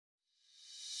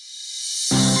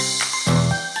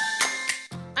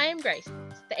Grace,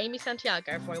 the Amy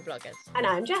Santiago of Royal Bloggers. And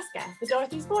I'm Jessica, the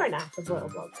Dorothy Sporanath of Royal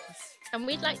Bloggers. And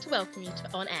we'd like to welcome you to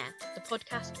On Air, the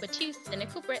podcast where two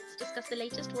cynical Brits discuss the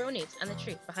latest royal news and the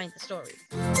truth behind the stories.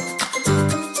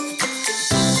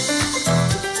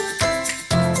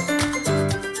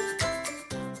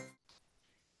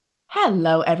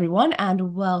 Hello, everyone,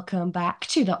 and welcome back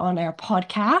to the On Air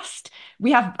podcast.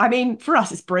 For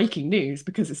us, it's breaking news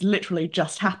because it's literally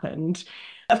just happened.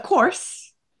 Of course,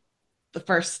 the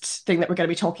first thing that we're going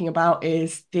to be talking about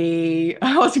is I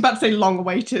was about to say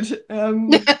long-awaited.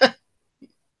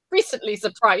 Recently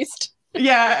surprised.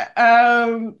 The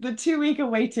 2-week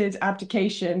awaited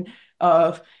abdication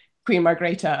of Queen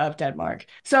Margrethe of Denmark.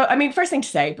 So, first thing to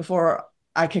say before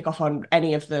I kick off on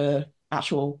any of the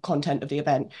actual content of the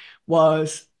event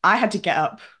was I had to get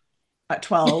up at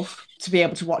 12 to be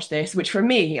able to watch this, which for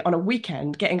me on a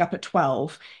weekend, getting up at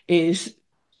 12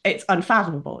 it's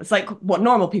unfathomable. It's like what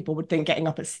normal people would think getting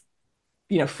up at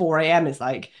 4 a.m. is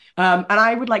like. And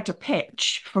I would like to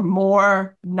pitch for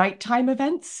more nighttime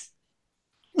events.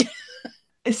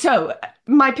 So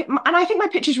I think my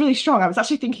pitch is really strong. I was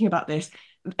actually thinking about this.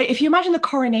 If you imagine the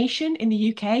coronation in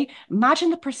the UK, imagine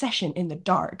the procession in the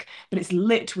dark, but it's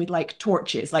lit with like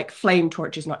torches, like flame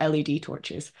torches, not LED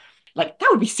torches. Like that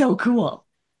would be so cool.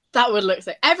 That would look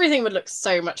everything would look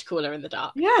so much cooler in the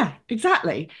dark. Yeah,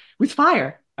 exactly. With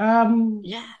fire.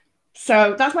 Yeah.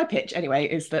 So that's my pitch anyway,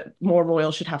 is that more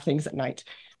royals should have things at night.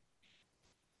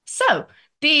 So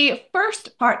the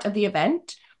first part of the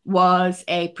event was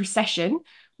a procession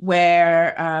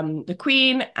where the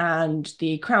Queen and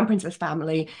the Crown Princess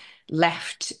family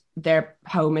left their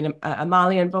home in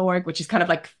Amalienborg, which is kind of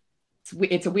like,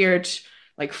 it's a weird,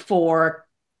 like 4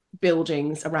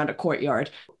 buildings around a courtyard.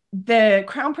 The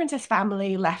Crown Princess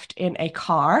family left in a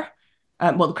car.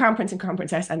 The Crown Prince and Crown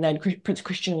Princess, and then Prince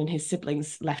Christian and his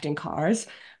siblings left in cars,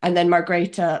 and then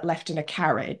Margrethe left in a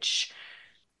carriage.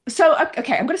 So,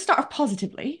 okay, I'm going to start off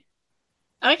positively.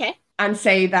 Okay. And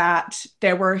say that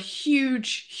there were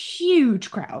huge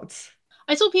crowds.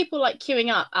 I saw people like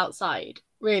queuing up outside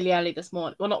really early this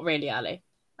morning. Well, not really early.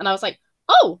 And I was like,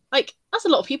 oh, like that's a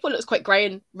lot of people. It looks quite grey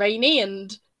and rainy,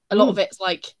 and a lot of it's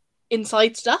like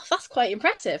inside stuff. That's quite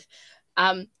impressive.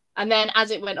 And then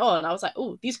as it went on, I was like,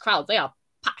 oh, these crowds, they are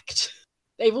packed.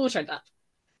 They've all turned up.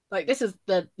 Like this is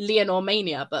the Leonor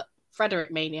mania, but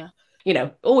Frederick mania.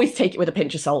 Always take it with a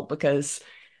pinch of salt because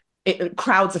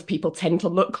crowds of people tend to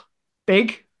look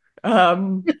big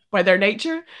by their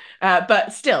nature,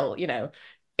 but still,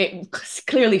 it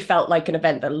clearly felt like an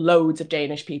event that loads of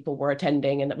Danish people were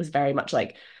attending, and that was very much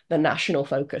like the national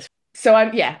focus. So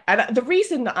and the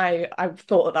reason that I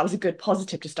thought that was a good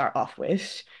positive to start off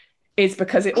with is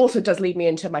because it also does lead me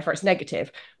into my first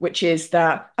negative, which is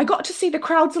that I got to see the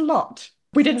crowds a lot.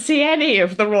 We didn't see any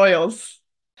of the royals.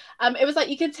 It was like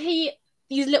you could see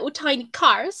these little tiny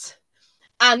cars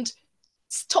and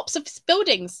tops of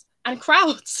buildings and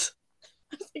crowds.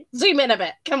 Zoom in a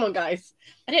bit. Come on, guys.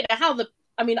 I don't know how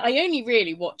I only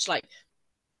really watch like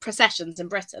processions in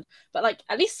Britain, but like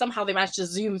at least somehow they managed to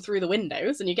zoom through the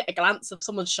windows and you get a glance of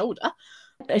someone's shoulder.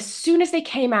 As soon as they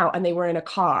came out and they were in a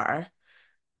car,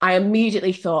 I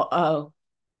immediately thought, oh,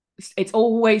 it's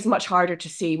always much harder to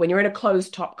see. When you're in a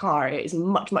closed top car, it is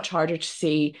much, much harder to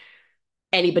see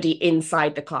anybody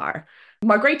inside the car.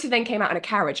 Margrethe then came out in a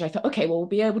carriage, and I thought, okay, well, we'll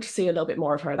be able to see a little bit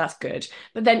more of her. That's good.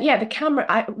 But then, the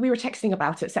camera, we were texting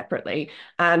about it separately,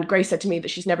 and Grace said to me that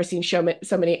she's never seen so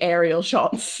many aerial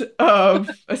shots of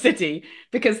a city,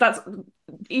 because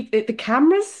the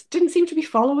cameras didn't seem to be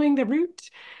following the route.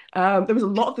 There was a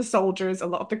lot of the soldiers, a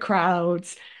lot of the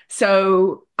crowds.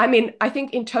 So, I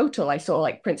think in total, I saw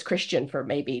like Prince Christian for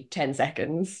maybe 10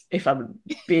 seconds, if I'm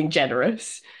being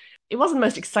generous. It wasn't the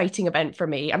most exciting event for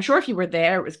me. I'm sure if you were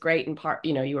there, it was great, and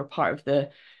you were part of the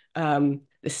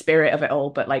spirit of it all.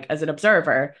 But like as an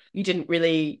observer, you didn't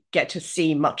really get to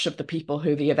see much of the people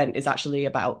who the event is actually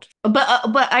about. But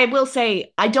I will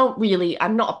say, I'm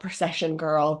not a procession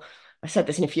girl. I said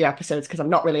this in a few episodes because I'm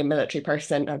not really a military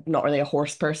person. I'm not really a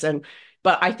horse person.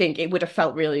 But I think it would have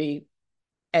felt really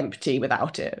empty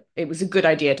without it. It was a good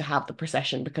idea to have the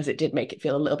procession because it did make it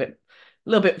feel a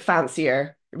little bit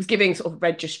fancier. It was giving sort of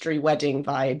registry wedding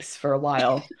vibes for a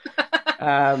while.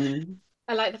 I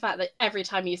like the fact that every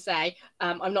time you say,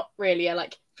 I'm not really a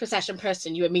like procession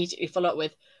person, you immediately follow up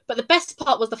with, but the best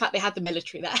part was the fact they had the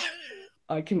military there.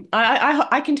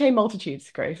 I contain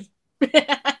multitudes, Grace.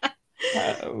 I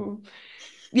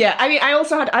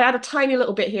had a tiny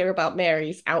little bit here about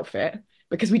Mary's outfit,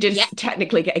 because we did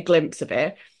technically get a glimpse of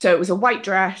it. So it was a white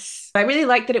dress. I really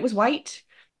liked that it was white.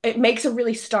 It makes a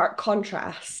really stark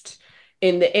contrast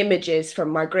in the images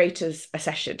from Margrethe's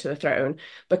accession to the throne,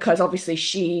 because obviously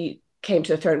she came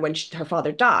to the throne when her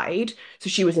father died, so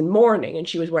she was in mourning and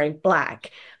she was wearing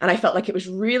black. And I felt like it was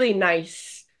really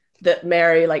nice that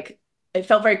Mary, like, it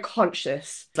felt very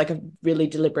conscious, like a really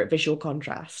deliberate visual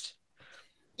contrast.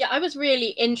 Yeah, I was really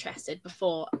interested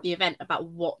before the event about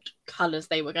what colours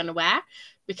they were going to wear,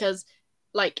 because,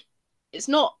 like, it's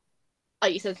not,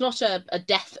 like you said, it's not a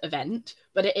death event,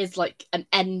 but it is like an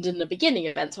end and a beginning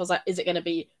event. So I was like, are they going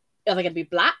to be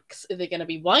blacks? Are they going to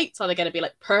be whites? Are they going to be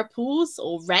like purples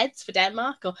or reds for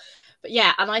Denmark? But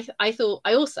yeah, and I thought,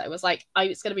 I also was like,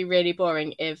 it's going to be really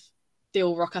boring if they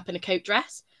all rock up in a coat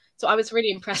dress. So I was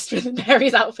really impressed with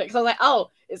Mary's outfit, because I was like, oh,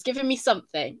 it's giving me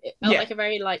something. It felt like a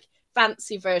very like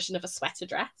fancy version of a sweater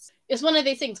dress. It's one of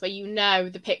those things where you know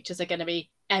the pictures are going to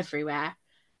be everywhere,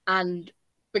 and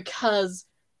because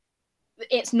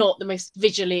it's not the most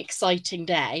visually exciting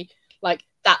day, like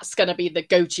that's going to be the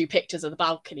go-to pictures of the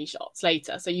balcony shots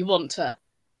later. So you want to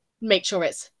make sure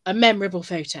it's a memorable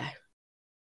photo.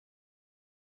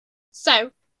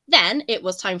 So then it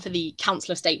was time for the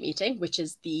Council of State meeting, which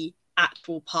is the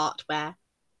actual part where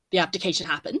the abdication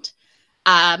happened.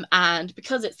 And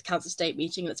because it's the Council of State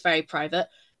meeting and it's very private,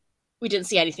 we didn't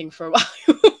see anything for a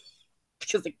while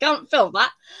because they can't film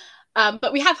that.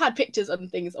 But we have had pictures and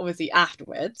things obviously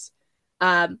afterwards.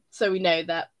 So we know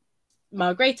that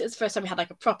Margrethe is the first time we had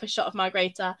like a proper shot of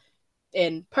Margrethe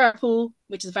in purple,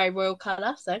 which is a very royal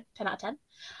colour, so 10 out of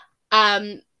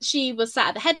 10. She was sat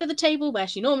at the head of the table where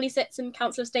she normally sits in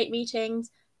Council of State meetings.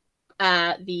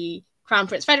 The Crown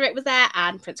Prince Frederik was there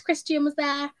and Prince Christian was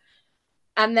there.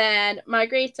 And then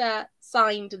Margrethe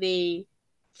signed the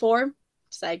form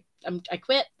to say, I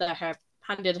quit,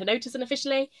 handed her notice in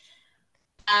officially.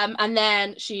 And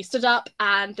then she stood up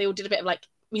and they all did a bit of like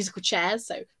musical chairs.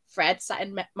 So Fred sat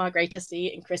in Margrethe's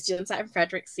seat and Christian sat in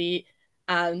Frederik's seat.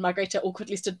 And Margrethe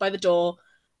awkwardly stood by the door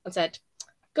and said,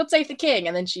 God save the king.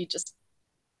 And then she just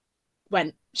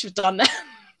went. She was done.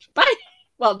 Bye.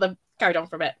 Well, then carried on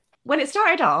for a bit. When it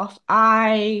started off,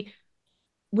 I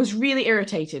was really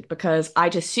irritated because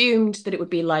I'd assumed that it would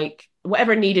be like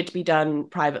whatever needed to be done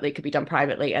privately could be done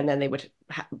privately, and then they would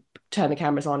turn the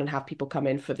cameras on and have people come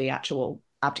in for the actual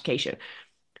abdication.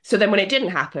 So then when it didn't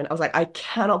happen, I was like, I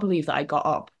cannot believe that I got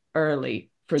up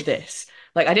early for this.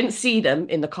 Like, I didn't see them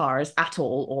in the cars at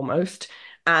all, almost.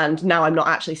 And now I'm not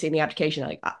actually seeing the abdication.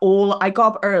 Like, I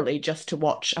got up early just to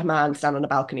watch a man stand on a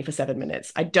balcony for 7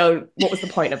 minutes. What was the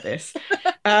point of this?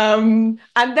 And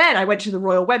then I went to the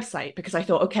royal website because I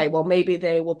thought, okay, well, maybe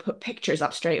they will put pictures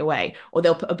up straight away, or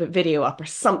they'll put a video up or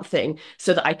something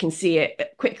so that I can see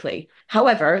it quickly.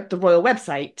 However, the royal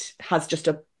website has just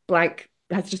a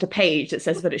page that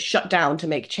says that it's shut down to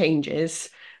make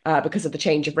changes because of the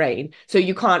change of reign. So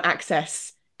you can't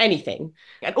access anything.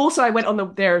 And also I went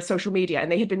on their social media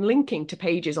and they had been linking to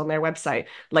pages on their website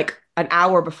like an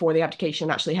hour before the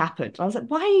abdication actually happened. I was like,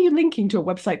 why are you linking to a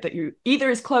website that you either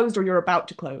is closed or you're about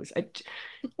to close? It's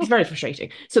very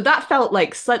frustrating. So that felt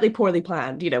like slightly poorly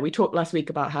planned. You know, we talked last week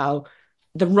about how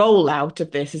the rollout of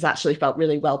this has actually felt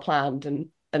really well planned.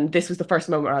 And this was the first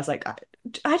moment where I was like,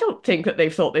 I don't think that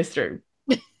they've thought this through.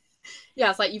 Yeah,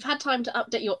 it's like you've had time to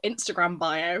update your Instagram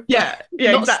bio. Yeah,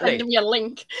 not exactly. Sending me a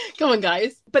link. Come on,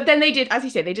 guys. But then they did, as you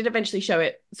say, they did eventually show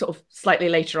it sort of slightly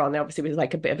later on. There obviously was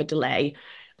like a bit of a delay.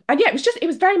 And yeah, it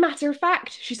was very matter of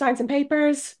fact. She signed some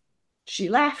papers. She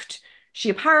left. She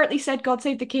apparently said, God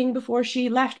save the king before she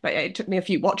left, but it took me a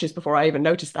few watches before I even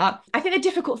noticed that. I think the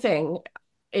difficult thing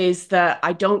is that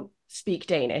I don't speak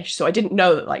Danish, so I didn't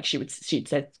know that like she'd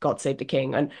said God save the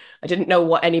king, and I didn't know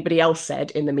what anybody else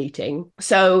said in the meeting.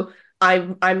 So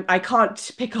I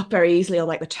can't pick up very easily on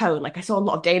like the tone. Like I saw a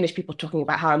lot of Danish people talking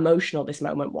about how emotional this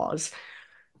moment was.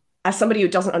 As somebody who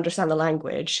doesn't understand the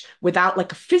language, without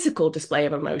like a physical display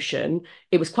of emotion,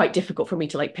 it was quite difficult for me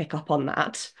to like pick up on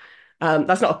that.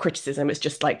 That's not a criticism. It's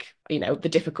just like, you know, the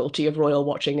difficulty of royal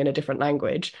watching in a different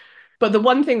language. But the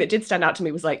one thing that did stand out to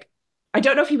me was like, I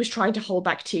don't know if he was trying to hold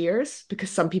back tears, because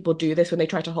some people do this when they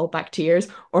try to hold back tears,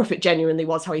 or if it genuinely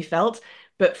was how he felt.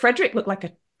 But Frederik looked like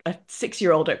a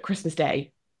 6-year-old at Christmas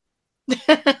Day.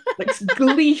 Like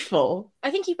gleeful.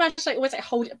 I think he managed to like almost like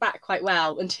hold it back quite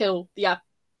well until the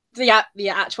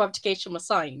actual abdication was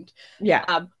signed.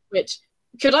 Yeah. Which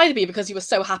could either be because he was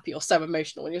so happy or so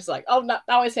emotional and he was like, oh no,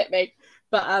 now it's hit me.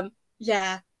 But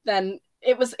yeah, then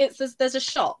there's a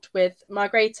shot with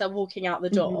Margrethe walking out the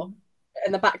door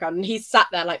in the background, and he's sat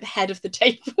there like the head of the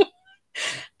table.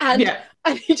 and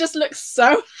he just looks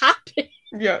so happy.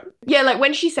 Yeah, like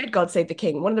when she said God save the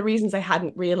king, one of the reasons I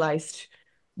hadn't realized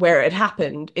where it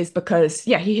happened is because,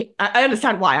 yeah, I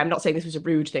understand why. I'm not saying this was a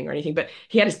rude thing or anything, but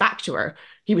he had his back to her.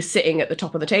 He was sitting at the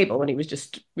top of the table and he was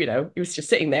just, he was just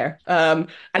sitting there. And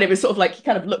it was sort of like he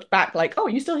kind of looked back like, oh,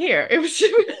 you still here? It was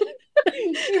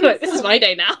This is my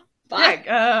day now. Bye.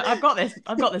 Yeah, I've got this.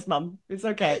 I've got this, mum. It's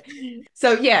okay.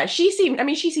 So yeah, she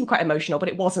seemed quite emotional, but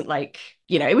it wasn't like,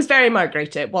 it was very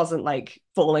Margrethe. It wasn't like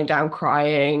falling down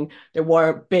crying. There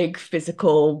weren't big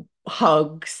physical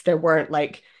hugs. There weren't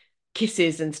like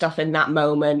kisses and stuff in that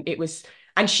moment. It was,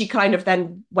 and she kind of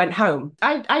then went home.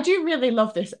 I do really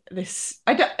love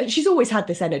she's always had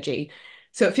this energy.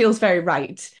 So it feels very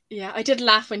right. Yeah, I did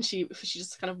laugh when she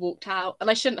just kind of walked out, and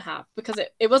I shouldn't have, because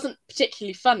it wasn't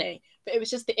particularly funny, but it was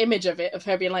just the image of it, of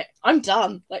her being like, I'm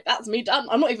done. Like, that's me done.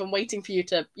 I'm not even waiting for you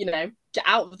to, get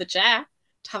out of the chair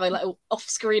to have a little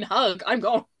off-screen hug. I'm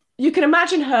gone. You can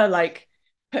imagine her like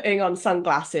putting on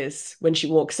sunglasses when she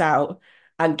walks out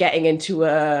and getting into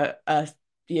a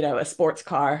sports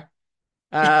car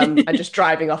and just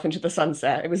driving off into the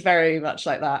sunset. It was very much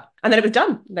like that. And then it was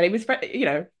done. And then he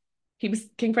was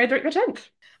King Frederick X.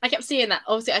 I kept seeing that.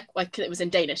 Obviously, it was in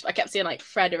Danish, but I kept seeing like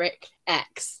Frederick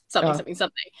X something.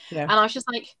 Yeah. And I was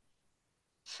just like,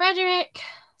 Frederick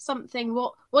something.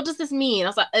 What does this mean? I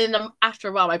was like, and then after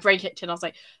a while, my brain kicked in. I was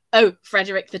like, oh,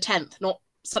 Frederick the 10th, not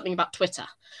something about Twitter,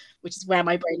 which is where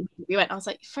my brain went. I was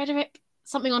like, Frederick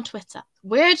something on Twitter.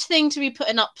 Weird thing to be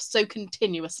putting up so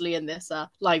continuously in this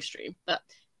live stream, but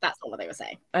that's not what they were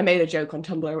saying. I made a joke on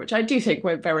Tumblr, which I do think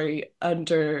went very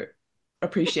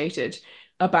underappreciated,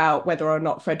 about whether or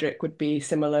not Frederick would be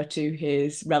similar to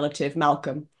his relative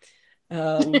Malcolm.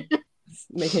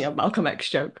 Making a Malcolm X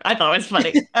joke. I thought it was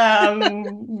funny.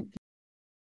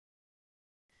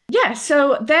 Yeah,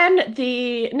 so then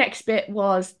the next bit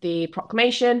was the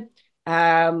proclamation.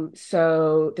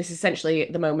 So this is essentially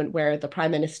the moment where the Prime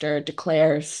Minister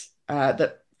declares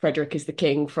that Frederick is the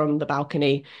king from the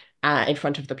balcony in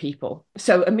front of the people.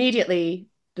 So immediately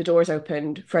the doors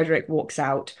opened, Frederick walks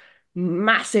out,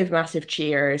 massive, massive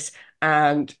cheers,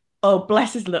 and oh,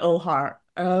 bless his little heart.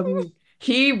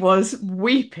 He was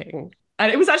weeping,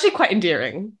 and it was actually quite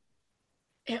endearing.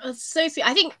 It was so sweet.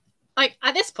 I think, like,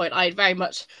 at this point, I had very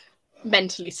much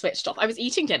mentally switched off. I was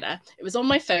eating dinner. It was on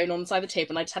my phone on the side of the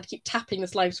table, and I just had to keep tapping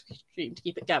this live stream to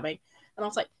keep it going. And I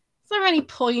was like, is there any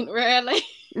point, really?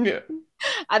 Yeah.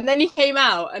 And then he came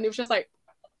out, and it was just like,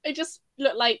 it just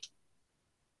looked like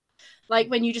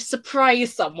when you just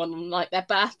surprise someone on like their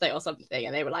birthday or something,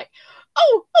 and they were like,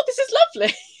 oh, this is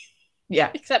lovely. Yeah.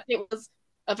 Except it was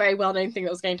a very well-known thing that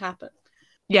was going to happen.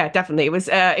 Yeah, definitely. It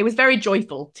was very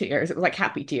joyful tears. It was like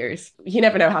happy tears. You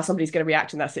never know how somebody's going to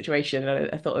react in that situation. And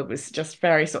I thought it was just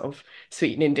very sort of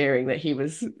sweet and endearing that he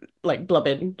was like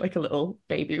blubbing like a little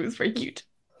baby. It was very cute.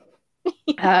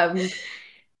 And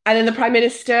then the Prime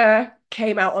Minister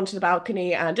came out onto the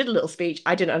balcony and did a little speech.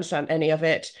 I didn't understand any of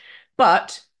it,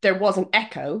 but there was an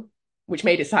echo, which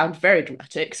made it sound very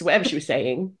dramatic. So whatever she was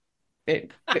saying,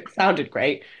 it sounded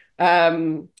great.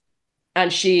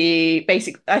 And she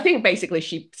basically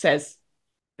she says,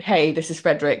 hey, this is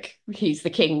Frederick. He's the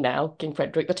king now, King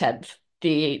Frederick the 10th,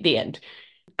 the end.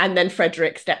 And then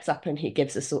Frederick steps up and he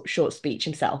gives a short speech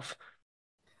himself.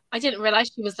 I didn't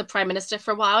realise she was the Prime Minister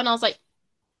for a while, and I was like,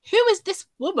 who is this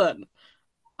woman?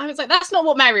 I was like, that's not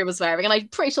what Mary was wearing, and I'm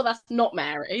pretty sure that's not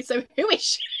Mary, so who is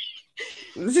she?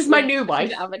 This is my new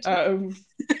wife.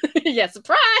 Yeah,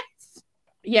 surprise!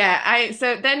 Yeah,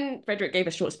 so then Frederick gave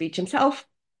a short speech himself,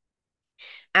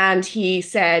 and he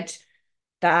said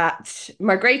that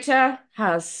Margrethe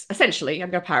has essentially, I'm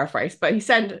going to paraphrase, but he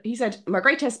said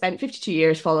Margrethe has spent 52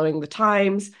 years following the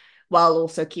times while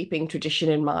also keeping tradition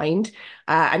in mind,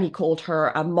 and he called her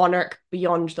a monarch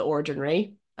beyond the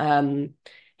ordinary.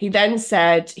 He then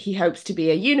said he hopes to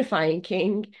be a unifying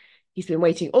king. He's been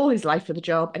waiting all his life for the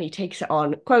job, and he takes it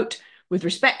on, quote, with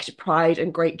respect, pride,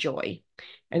 and great joy.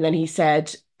 And then he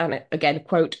said, and again,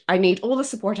 quote, I need all the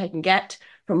support I can get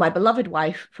from my beloved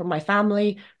wife, from my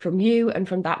family, from you, and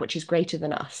from that which is greater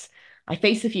than us. I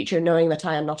face the future knowing that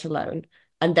I am not alone.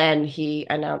 And then he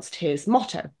announced his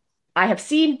motto. I have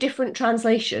seen different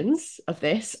translations of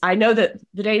this. I know that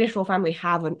the Danish royal family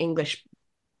have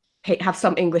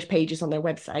some English pages on their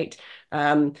website.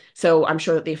 So I'm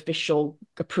sure that the official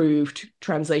approved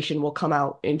translation will come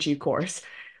out in due course.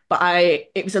 But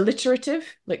it was alliterative,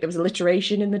 like there was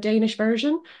alliteration in the Danish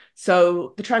version.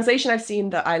 So the translation I've seen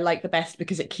that I like the best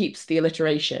because it keeps the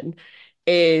alliteration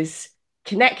is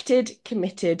connected,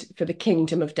 committed for the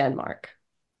kingdom of Denmark.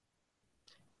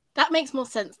 That makes more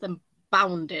sense than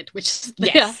bounded, which is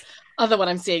the other one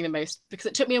I'm seeing the most, because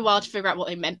it took me a while to figure out what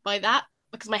they meant by that,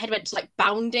 because my head went to like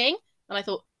bounding, and I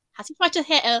thought, has he tried to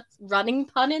hit a running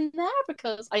pun in there?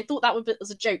 Because I thought that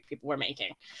was a joke people were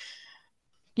making.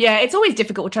 Yeah, it's always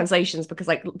difficult with translations because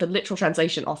like the literal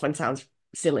translation often sounds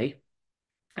silly.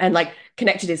 And like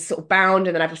connected is sort of bound,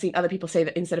 and then I've seen other people say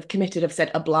that instead of committed have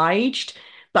said obliged.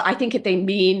 But I think they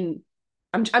mean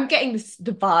I'm getting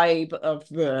the vibe of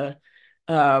the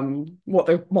what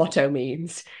the motto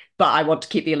means, but I want to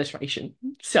keep the illustration.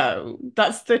 So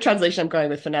that's the translation I'm going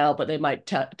with for now, but they might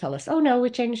tell us, oh no, we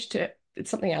changed it. It's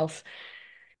something else.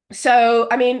 So,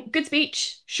 I mean, good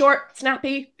speech, short,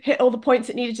 snappy, hit all the points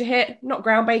it needed to hit, not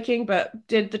groundbreaking, but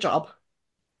did the job.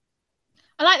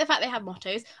 I like the fact they had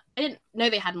mottos. I didn't know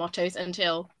they had mottos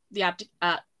until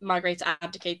Margaret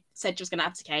said she was going to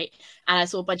abdicate, and I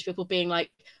saw a bunch of people being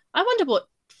like, "I wonder what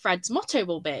Fred's motto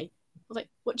will be." I was like,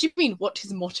 "What do you mean? What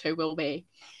his motto will be?"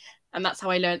 And that's how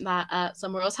I learned that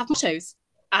some royals have mottos.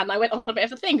 And I went on a bit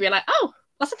of a thing, being like, "Oh,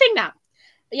 that's a thing now."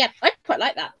 But yeah, I quite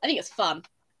like that. I think it's fun.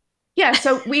 Yeah,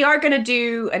 so we are going to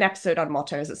do an episode on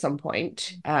mottos at some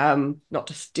point. Not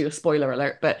to do a spoiler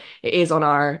alert, but it is on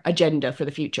our agenda for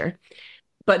the future.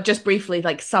 But just briefly,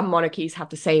 like some monarchies have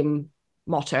the same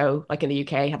motto, like in the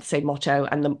UK, have the same motto,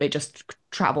 and it just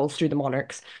travels through the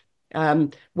monarchs.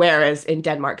 Whereas in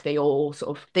Denmark, they all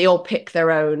pick their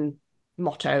own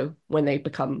motto when they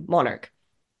become monarch.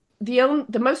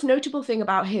 The most notable thing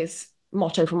about his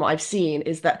motto, from what I've seen,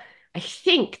 is that I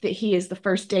think that he is the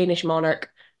first Danish monarch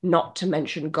not to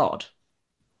mention God.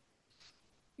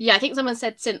 Yeah, I think someone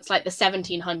said since like the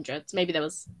 1700s. Maybe there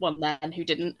was one then who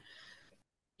didn't.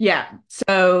 Yeah,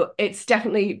 so it's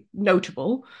definitely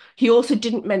notable. He also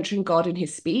didn't mention God in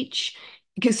his speech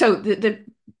because the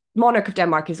monarch of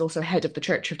Denmark is also head of the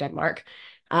Church of Denmark,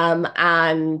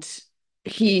 and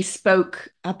he spoke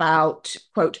about,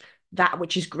 quote, that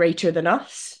which is greater than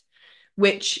us,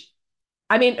 which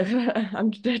I mean,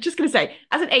 I'm just going to say,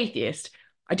 as an atheist,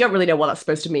 I don't really know what that's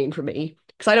supposed to mean for me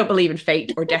because I don't believe in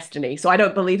fate or destiny. So I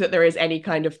don't believe that there is any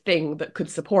kind of thing that could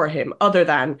support him other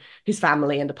than his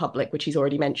family and the public, which he's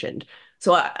already mentioned.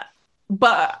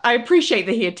 But I appreciate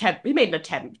that he made an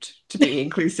attempt to be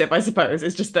inclusive, I suppose.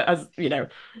 It's just that as, you know,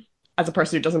 as a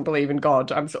person who doesn't believe in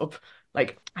God, I'm sort of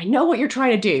like, I know what you're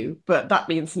trying to do, but that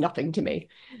means nothing to me.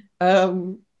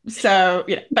 So,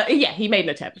 yeah, but yeah, he made an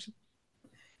attempt.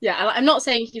 Yeah, I'm not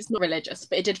saying he's not religious,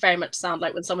 but it did very much sound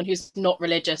like when someone who's not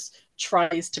religious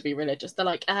tries to be religious, they're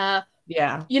like,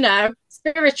 Yeah. you know,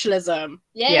 spiritualism.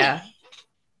 Yay. Yeah.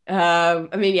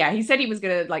 I mean, yeah, he said he was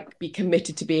gonna like be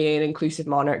committed to being an inclusive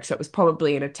monarch, so it was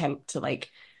probably an attempt to like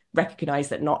recognize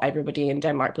that not everybody in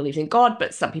Denmark believes in God,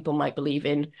 but some people might believe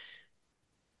in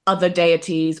other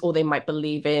deities, or they might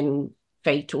believe in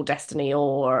fate or destiny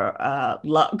or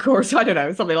luck, or so I don't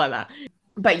know, something like that.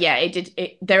 But yeah,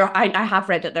 I have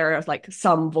read that there are like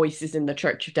some voices in the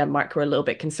Church of Denmark who are a little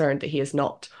bit concerned that he is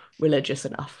not religious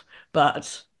enough.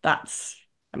 But that's,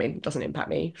 I mean, it doesn't impact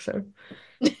me. So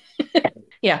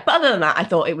yeah. But other than that, I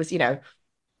thought it was,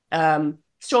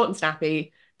 short and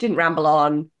snappy, didn't ramble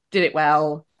on, did it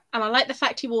well. And I like the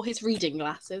fact he wore his reading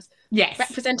glasses. Yes.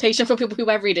 Representation for people who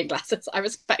wear reading glasses. I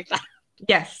respect that.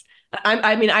 Yes.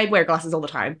 I mean, I wear glasses all the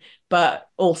time, but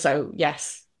also,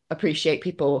 yes, appreciate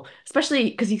people, especially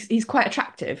because he's quite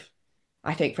attractive.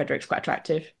 I think Frederick's quite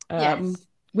attractive. Yes.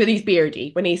 When he's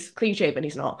beardy, when he's clean shaven,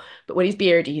 he's not. But when he's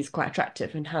beardy, he's quite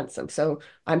attractive and handsome. So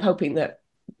I'm hoping that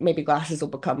maybe glasses will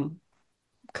become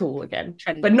cool again.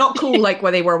 Trendy. But not cool like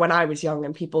where they were when I was young,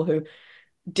 and people who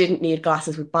didn't need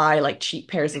glasses would buy like cheap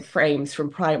pairs of frames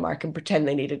from Primark and pretend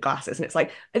they needed glasses. And it's like,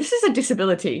 this is a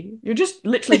disability. You're just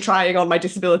literally trying on my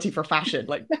disability for fashion.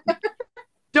 Like,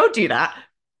 don't do that.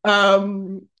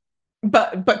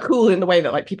 But cool in the way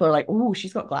that like people are like, oh,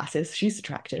 she's got glasses, she's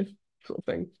attractive, sort of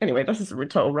thing. Anyway, this is a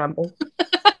total ramble.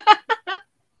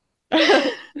 Yeah,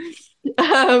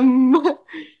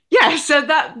 so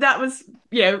that was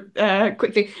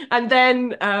quick thing. And then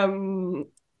the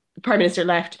Prime Minister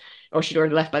left, or she'd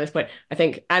already left by this point, I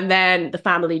think. And then the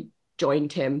family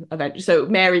joined him eventually. So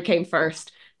Mary came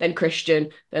first, then Christian,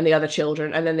 then the other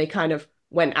children, and then they kind of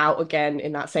went out again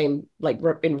in that same like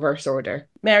in reverse order.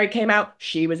 Mary came out,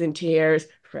 she was in tears.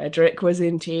 Frederick was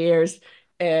in tears.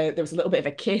 There was a little bit of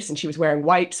a kiss, and she was wearing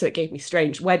white, so it gave me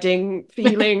strange wedding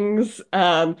feelings.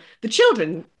 The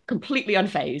children completely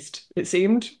unfazed, it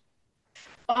seemed.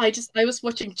 I was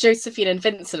watching Josephine and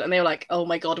Vincent, and they were like, "Oh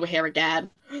my god, we're here again."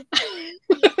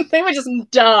 They were just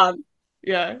done.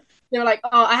 Yeah. They were like,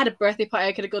 "Oh, I had a birthday party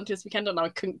I could have gone to this weekend, and now I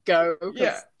couldn't go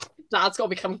because Dad's got to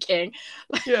become king."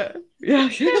 Yeah. Yeah.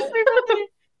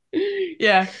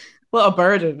 Yeah. What a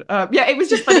burden. Yeah, it was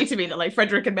just funny to me that like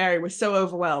Frederick and Mary were so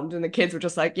overwhelmed, and the kids were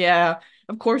just like, "Yeah,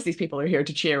 of course these people are here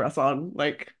to cheer us on.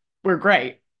 Like, we're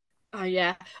great." Oh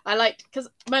yeah, I liked because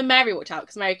when Mary walked out,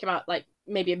 because Mary came out like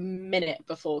maybe a minute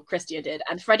before Christian did,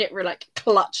 and Frederick were like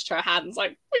clutched her hands,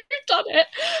 like we've done it,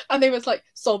 and they was like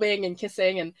sobbing and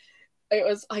kissing, and it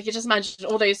was I could just imagine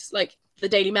all those like the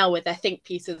Daily Mail with their think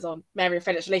pieces on Mary and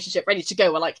Frederick's relationship ready to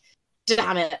go. Were like,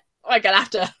 damn it, I'm gonna have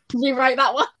to rewrite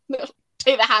that one.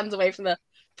 Take the hands away from the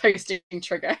posting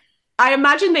trigger. I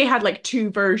imagine they had like two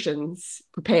versions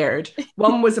prepared.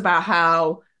 One was about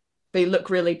how they look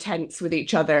really tense with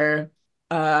each other.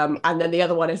 And then the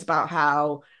other one is about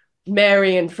how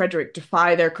Mary and Frederick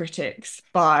defy their critics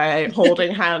by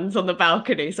holding hands on the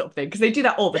balcony, sort of thing, because they do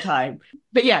that all the time.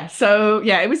 But yeah, so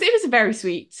yeah, it was a very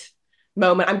sweet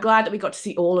moment. I'm glad that we got to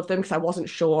see all of them because I wasn't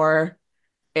sure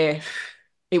if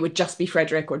it would just be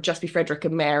Frederick or just be Frederick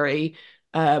and Mary.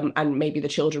 And maybe the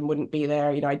children wouldn't be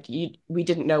there. We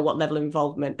didn't know what level of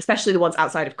involvement, especially the ones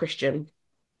outside of Christian,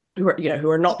 who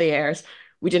are not the heirs.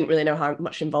 We didn't really know how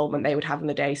much involvement they would have in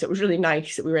the day. So it was really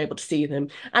nice that we were able to see them.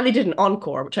 And they did an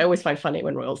encore, which I always find funny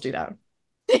when royals do that.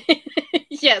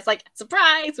 Yeah, it's like,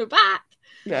 surprise, we're back.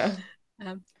 Yeah.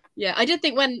 Yeah, I did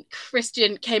think when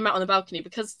Christian came out on the balcony,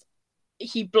 because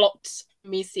he blocked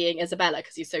me seeing Isabella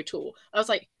because he's so tall, I was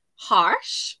like,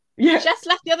 harsh? Yeah. Just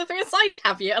left the other three aside,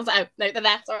 have you? I was like, oh, no, they're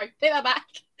there. Sorry, take that back.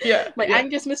 Yeah. My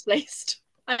anger's misplaced.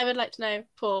 I would like to know,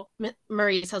 poor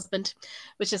Marie's husband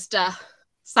was just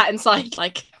sat inside,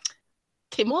 like,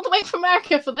 came all the way from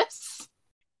America for this.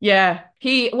 Yeah.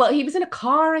 He was in a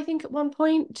car, I think, at one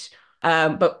point.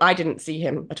 But I didn't see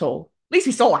him at all. At least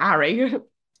we saw Harry.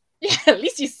 Yeah, at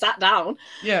least he sat down.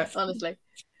 Yeah. Honestly.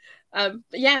 But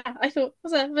yeah, I thought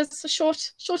it was a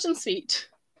short and sweet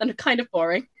and kind of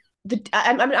boring.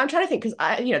 I'm trying to think because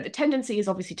the tendency is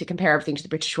obviously to compare everything to the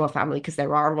British royal family because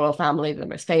they're our royal family, the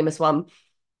most famous one.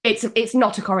 It's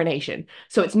not a coronation,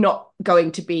 so it's not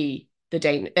going to be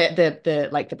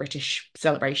the British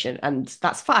celebration, and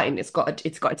that's fine. It's got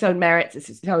its own merits, it's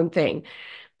its own thing.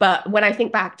 But when I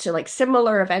think back to like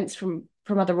similar events from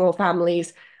other royal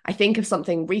families, I think of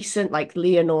something recent like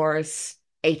Leonor's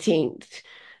 18th,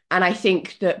 and I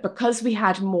think that because we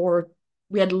had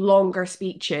longer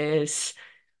speeches,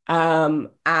 and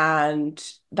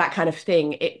that kind of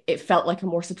thing, it felt like a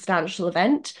more substantial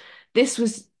event. This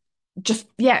was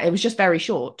it was just very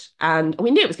short, and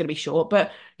we knew it was going to be short,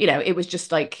 but it was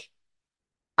just like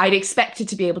I'd expected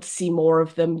to be able to see more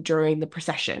of them during the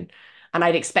procession, and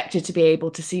I'd expected to be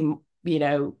able to see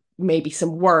maybe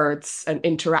some words and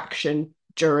interaction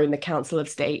during the Council of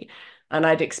State, and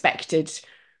I'd expected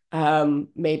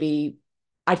maybe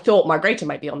I thought Margrethe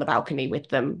might be on the balcony with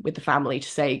them, with the family, to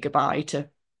say goodbye to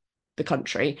the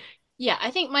country. Yeah,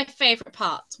 I think my favorite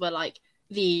parts were like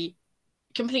the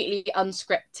completely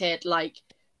unscripted, like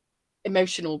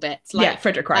emotional bits. Like, yeah,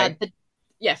 Frederick crying.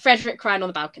 Frederick crying on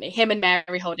the balcony, him and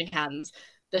Mary holding hands,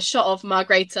 the shot of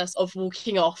Margrethe of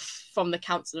walking off from the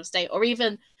Council of State, or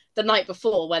even the night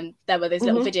before when there were those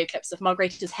little video clips of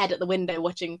Margrethe's head at the window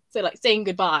watching, so like saying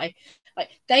goodbye. Like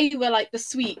they were like the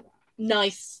sweet,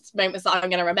 nice moments that I'm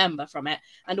going to remember from it,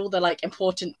 and all the like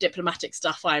important diplomatic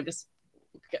stuff I'm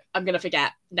going to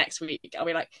forget next week. I'll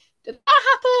be like, did that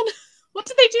happen? What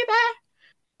did they do there?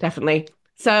 Definitely.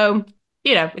 So,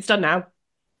 it's done now.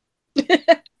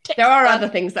 There are other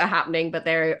things that are happening, but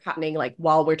they're happening like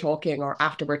while we're talking or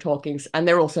after we're talking. And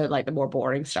they're also like the more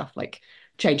boring stuff, like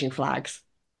changing flags.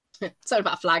 So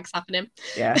about flags happening.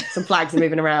 Yeah, some flags are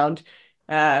moving around.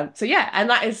 So yeah, and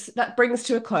that brings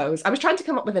to a close. I was trying to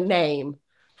come up with a name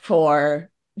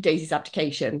for Daisy's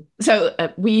abdication. So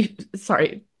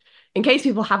in case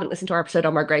people haven't listened to our episode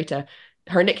on Margrethe,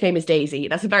 her nickname is Daisy.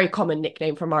 That's a very common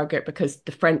nickname for Margaret because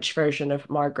the French version of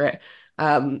Margaret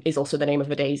is also the name of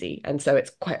a daisy. And so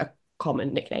it's quite a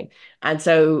common nickname. And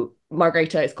so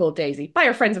Margrethe is called Daisy by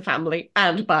her friends and family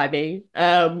and by me,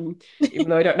 even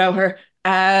though I don't know her.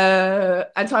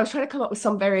 And so I was trying to come up with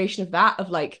some variation of that, of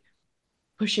like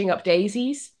pushing up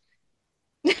daisies,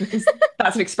 because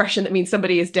that's an expression that means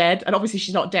somebody is dead, and obviously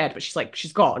she's not dead, but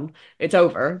she's gone, it's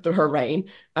over her reign.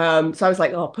 So I was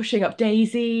like, oh, pushing up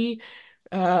Daisy,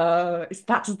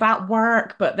 does that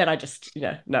work? But then I just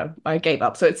no, I gave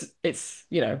up. So it's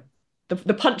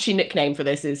the punchy nickname for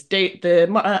this is the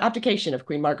abdication of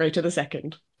Queen Margrethe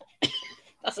II.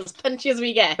 That's as punchy as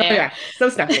we get here. Oh, yeah, so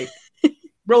snappy.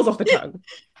 Rolls off the tongue.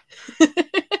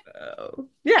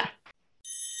 Yeah.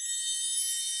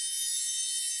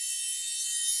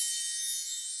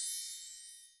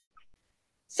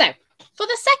 So, for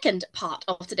the second part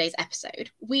of today's episode,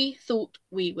 we thought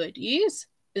we would use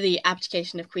the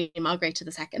abdication of Queen Margrethe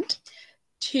II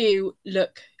to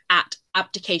look at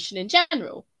abdication in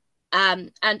general.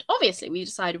 And obviously, we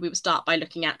decided we would start by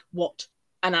looking at what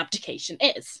an abdication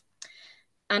is.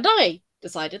 And I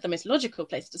decided the most logical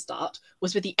place to start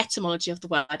was with the etymology of the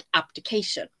word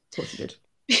abdication. Of course you did.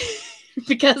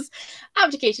 Because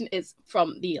abdication is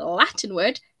from the Latin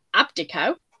word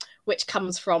abdico, which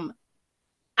comes from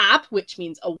ab, which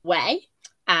means away,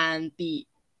 and the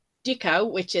dico,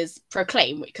 which is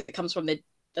proclaim, which comes from the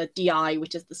di,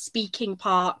 which is the speaking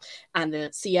part, and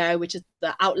the co, which is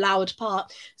the out loud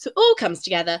part. So it all comes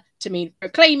together to mean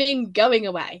proclaiming, going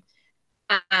away.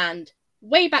 And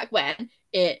way back when,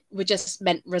 it would just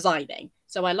meant resigning.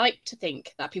 So I like to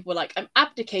think that people were like, I'm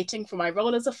abdicating from my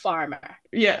role as a farmer.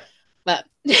 Yeah. But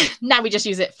now we just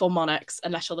use it for monarchs,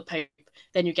 unless you're the Pope,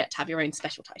 then you get to have your own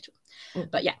special title.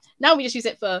 But yeah, now we just use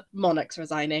it for monarchs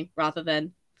resigning rather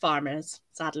than farmers,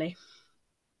 sadly.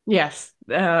 Yes.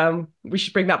 We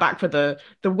should bring that back for the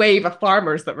wave of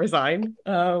farmers that resign.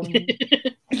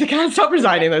 They can't stop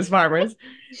resigning, those farmers.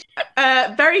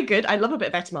 Very good. I love a bit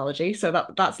of etymology, so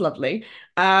that's lovely.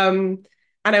 And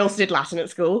I also did Latin at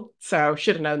school, so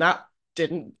should have known that.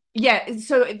 Didn't. Yeah,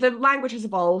 so the language has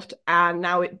evolved, and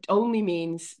now it only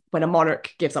means when a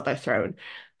monarch gives up their throne.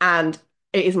 And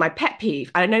it is my pet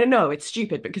peeve. And no, it's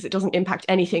stupid because it doesn't impact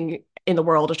anything in the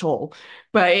world at all.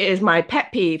 But it is my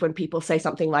pet peeve when people say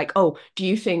something like, oh, do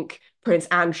you think Prince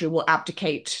Andrew will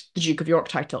abdicate the Duke of York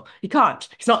title? He can't.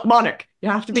 He's not the monarch. You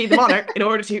have to be the monarch in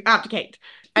order to abdicate.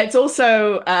 It's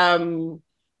also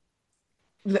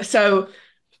so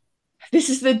this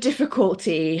is the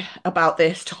difficulty about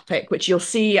this topic, which you'll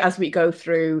see as we go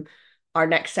through our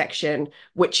next section,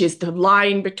 which is the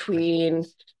line between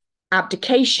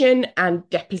abdication and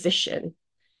deposition.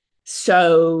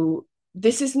 So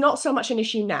this is not so much an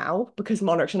issue now because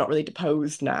monarchs are not really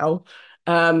deposed now.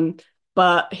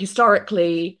 But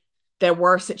historically, there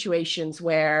were situations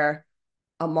where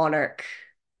a monarch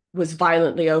was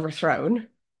violently overthrown,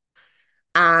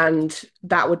 and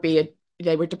that would be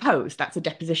they were deposed. That's a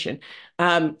deposition.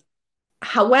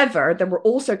 However, there were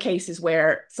also cases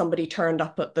where somebody turned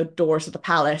up at the doors of the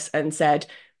palace and said,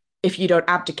 if you don't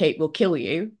abdicate, we'll kill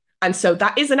you. And so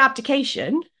that is an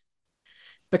abdication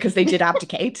because they did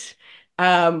abdicate,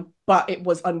 but it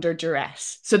was under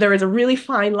duress. So there is a really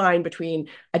fine line between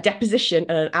a deposition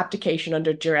and an abdication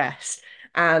under duress.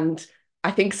 And I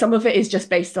think some of it is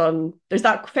just based on, there's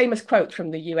that famous quote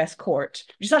from the US court,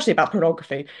 which is actually about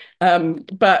pornography.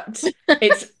 But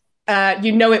it's,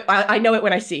 you know it, I know it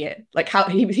when I see it. Like how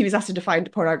he was asked to define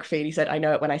pornography and he said, I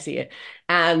know it when I see it.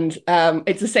 And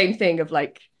it's the same thing of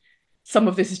like, some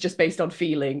of this is just based on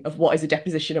feeling of what is a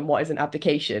deposition and what is an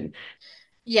abdication.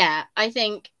 Yeah, I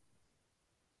think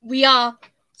we are,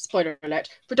 spoiler alert,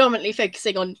 predominantly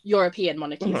focusing on European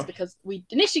monarchies because we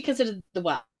initially considered the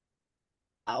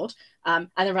world and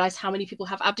then realised how many people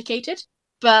have abdicated.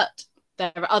 But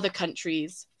there are other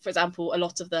countries, for example, a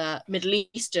lot of the Middle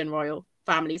Eastern royal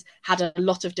families had a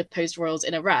lot of deposed royals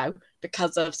in a row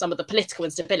because of some of the political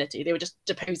instability. They were just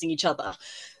deposing each other.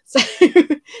 So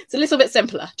it's a little bit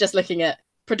simpler just looking at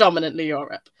predominantly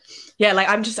Europe. Yeah, like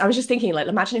I was just thinking, like,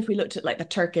 imagine if we looked at like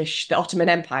the Ottoman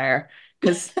Empire,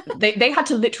 because they had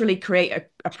to literally create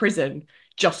a prison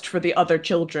just for the other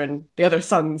children, the other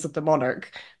sons of the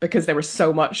monarch, because there was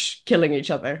so much killing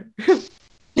each other.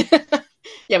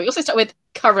 Yeah, we also start with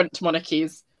current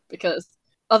monarchies because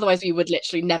otherwise we would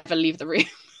literally never leave the room.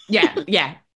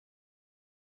 Yeah.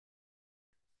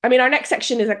 I mean, our next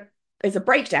section is a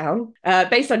breakdown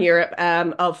based on Europe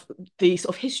of the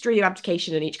sort of history of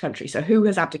abdication in each country. So who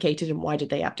has abdicated and why did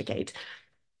they abdicate?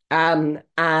 And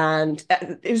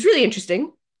it was really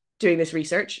interesting doing this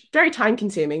research, very time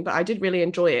consuming, but I did really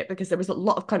enjoy it because there was a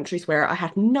lot of countries where I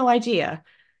had no idea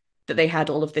that they had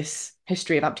all of this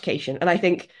history of abdication. And I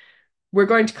think we're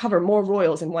going to cover more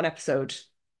royals in one episode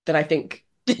than I think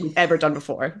we've ever done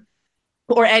before,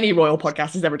 or any royal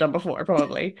podcast has ever done before,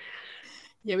 probably.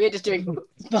 Yeah, we're just doing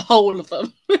the whole of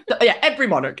them. Yeah, every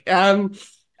monarch. I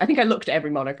think I looked at every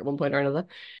monarch at one point or another.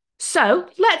 So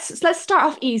let's start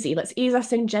off easy. Let's ease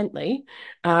us in gently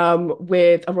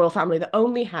with a royal family that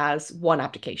only has one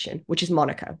abdication, which is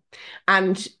Monaco.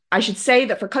 And I should say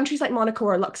that for countries like Monaco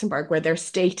or Luxembourg, where their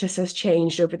status has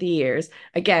changed over the years,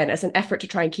 again, as an effort to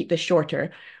try and keep this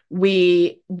shorter,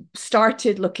 we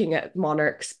started looking at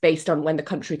monarchs based on when the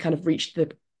country kind of reached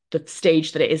the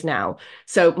stage that it is now.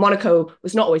 So Monaco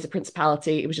was not always a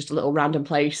principality. It was just a little random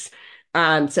place.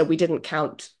 And so we didn't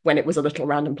count when it was a little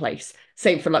random place.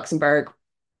 Same for Luxembourg.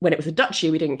 When it was a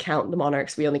duchy, we didn't count the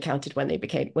monarchs. We only counted when it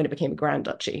became a grand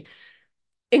duchy.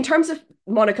 In terms of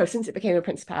Monaco, since it became a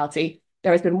principality,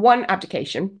 there has been one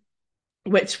abdication,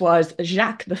 which was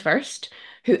Jacques I,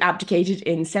 who abdicated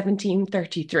in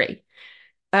 1733.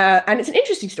 And it's an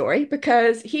interesting story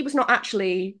because he was not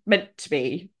actually meant to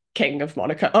be king of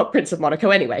Monaco, Prince of Monaco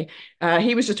anyway.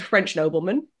 He was just a French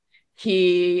nobleman.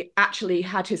 He actually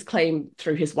had his claim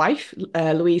through his wife,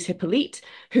 Louise Hippolyte,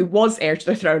 who was heir to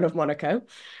the throne of Monaco.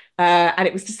 And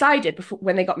it was decided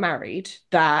when they got married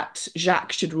that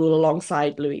Jacques should rule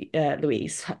alongside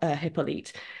Louise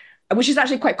Hippolyte, which is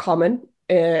actually quite common.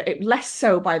 Less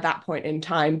so by that point in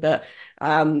time, but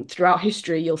throughout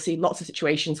history, you'll see lots of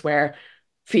situations where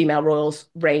female royals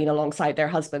reign alongside their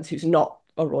husbands who's not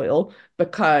a royal,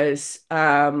 because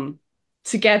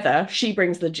together she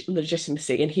brings the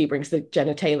legitimacy and he brings the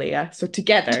genitalia. So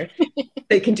together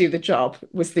they can do the job,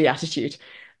 was the attitude.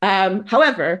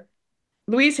 However,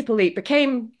 Louise Hippolyte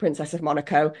became Princess of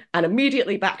Monaco and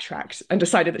immediately backtracked and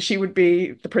decided that she would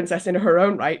be the princess in her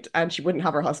own right and she wouldn't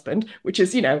have her husband, which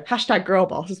is, hashtag girl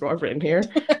boss is what I've written here.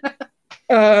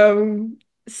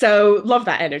 So love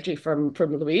that energy from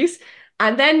Louise.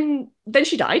 And then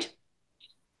she died.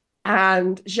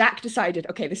 And Jacques decided,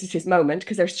 okay, this is his moment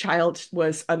because their child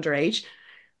was underage.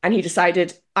 And he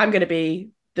decided, I'm going to be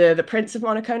the Prince of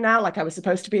Monaco now, like I was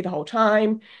supposed to be the whole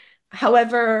time.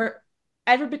 However,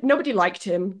 nobody liked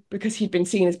him because he'd been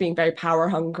seen as being very power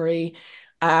hungry.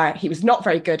 He was not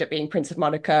very good at being Prince of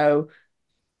Monaco.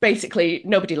 Basically,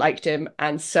 nobody liked him.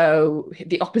 And so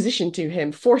the opposition to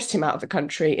him forced him out of the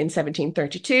country in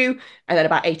 1732. And then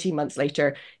about 18 months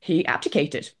later, he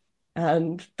abdicated.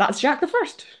 And that's Jacques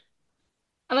I.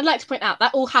 And I'd like to point out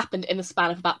that all happened in the span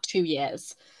of about 2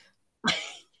 years. It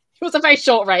was a very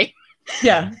short reign.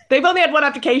 Yeah, they've only had one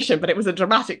abdication, but it was a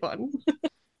dramatic one.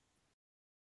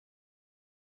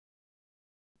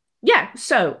 Yeah,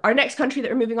 so our next country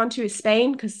that we're moving on to is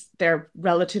Spain, because they're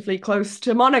relatively close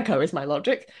to Monaco, is my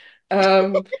logic.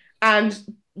 And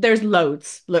there's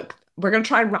loads. Look, we're going to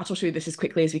try and rattle through this as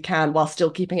quickly as we can while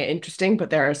still keeping it interesting, but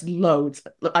there's loads.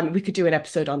 I mean, we could do an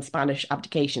episode on Spanish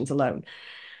abdications alone.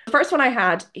 The first one I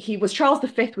had, he was Charles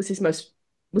V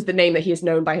was the name that he is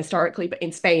known by historically, but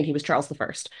in Spain he was Charles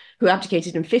I, who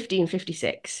abdicated in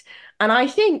 1556. And I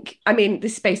think, I mean,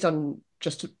 this is based on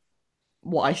just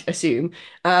what I assume,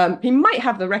 he might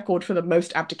have the record for the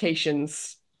most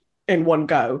abdications in one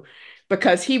go,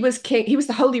 because he was king. He was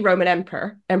the Holy Roman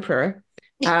Emperor,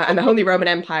 and the Holy Roman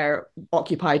Empire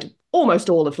occupied almost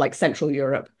all of like Central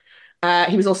Europe.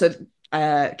 He was also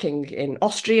king in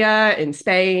Austria, in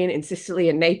Spain, in Sicily,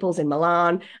 in Naples, in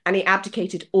Milan, and he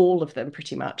abdicated all of them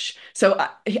pretty much. So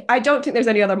I don't think there's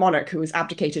any other monarch who has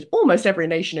abdicated almost every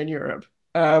nation in Europe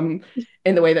in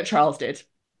the way that Charles did.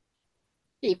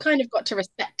 You've kind of got to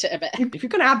respect it a bit. If you're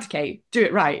going to abdicate, do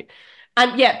it right.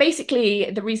 And yeah, basically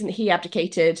the reason he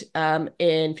abdicated in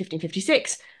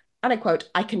 1556, and I quote,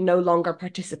 "I can no longer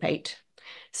participate."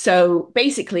 So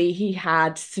basically he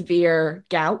had severe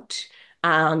gout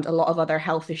and a lot of other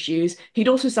health issues. He'd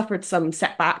also suffered some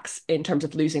setbacks in terms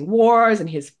of losing wars, and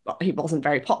he wasn't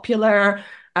very popular,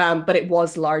 but it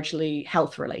was largely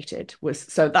health related.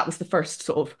 So that was the first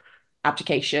sort of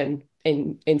abdication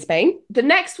in Spain. The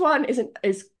next one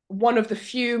is one of the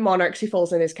few monarchs who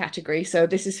falls in this category. So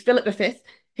this is Philip V,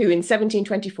 who in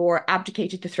 1724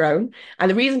 abdicated the throne. And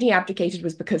the reason he abdicated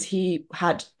was because he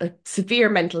had a severe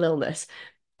mental illness.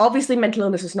 Obviously, mental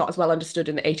illness was not as well understood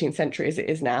in the 18th century as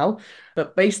it is now,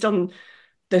 but based on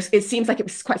this, it seems like it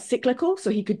was quite cyclical.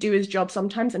 So he could do his job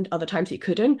sometimes and other times he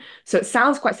couldn't. So it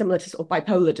sounds quite similar to sort of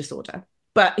bipolar disorder.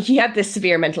 But he had this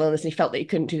severe mental illness and he felt that he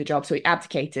couldn't do the job, so he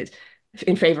abdicated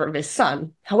in favor of his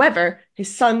son. However,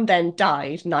 his son then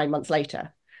died 9 months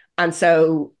later. And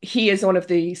so he is one of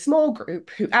the small group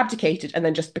who abdicated and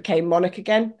then just became monarch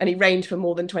again. And he reigned for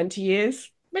more than 20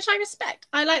 years. Which I respect.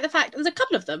 I like the fact there's a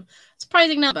couple of them,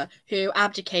 surprising number, who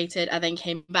abdicated and then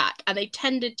came back. And they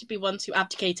tended to be ones who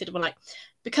abdicated and were like,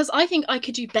 because I think I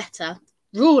could do better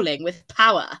ruling with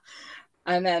power.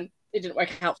 And then it didn't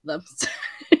work out for them.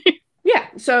 Yeah,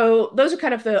 so those are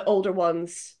kind of the older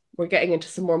ones. We're getting into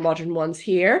some more modern ones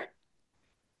here.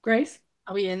 Grace?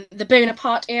 Are we in the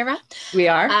Bonaparte era? We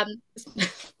are. Not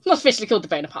officially called the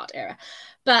Bonaparte era,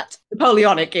 but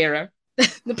Napoleonic era.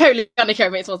 Napoleonic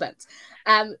era makes more sense.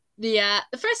 The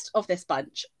first of this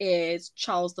bunch is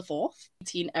Charles IV,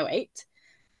 1808.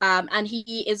 And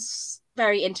he is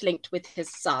very interlinked with his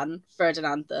son,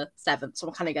 Ferdinand VII. So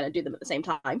we're kind of going to do them at the same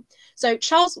time. So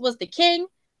Charles was the king,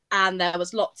 and there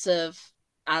was lots of,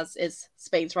 as is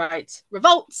Spain's right,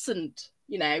 revolts and,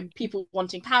 people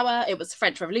wanting power. It was the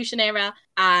French Revolution era,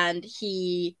 and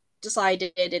he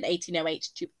decided in 1808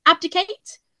 to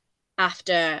abdicate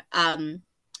after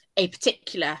a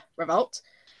particular revolt,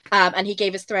 and he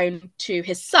gave his throne to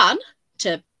his son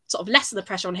to sort of lessen the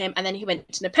pressure on him, and then he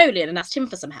went to Napoleon and asked him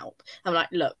for some help. I'm like,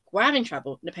 look, we're having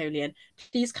trouble, Napoleon.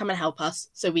 Please come and help us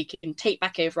so we can take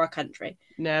back over our country.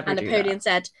 Never and Napoleon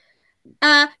said,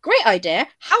 great idea.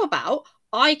 How about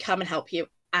I come and help you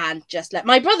and just let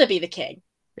my brother be the king?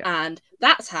 Yeah. And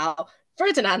that's how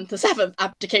Ferdinand VII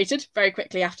abdicated very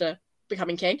quickly after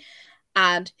becoming king,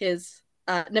 and his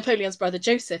Napoleon's brother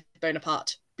Joseph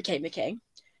Bonaparte became the king.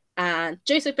 And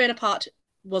Joseph Bonaparte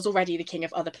was already the king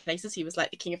of other places. He was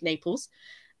like the king of Naples,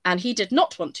 and he did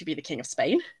not want to be the king of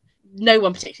Spain. No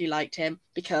one particularly liked him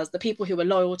because the people who were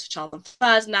loyal to Charles and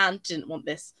Ferdinand didn't want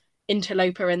this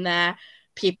interloper in there.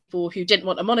 People who didn't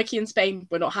want a monarchy in Spain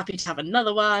were not happy to have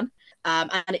another one.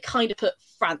 And it kind of put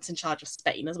France in charge of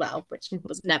Spain as well, which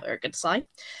was never a good sign.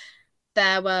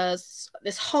 There was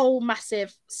this whole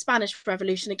massive Spanish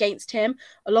Revolution against him.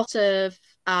 A lot of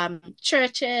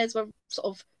churches were sort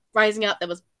of rising up. There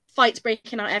was fights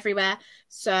breaking out everywhere.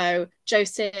 So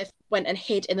Joseph went and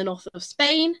hid in the north of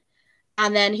Spain.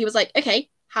 And then he was like, okay,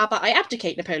 how about I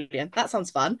abdicate Napoleon? That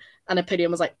sounds fun. And Napoleon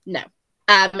was like, no.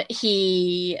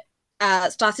 He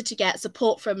started to get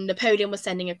support from Napoleon, was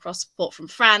sending across support from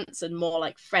France and more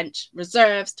like French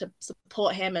reserves to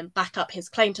support him and back up his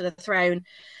claim to the throne.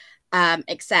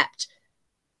 Except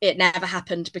it never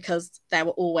happened because there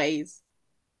were always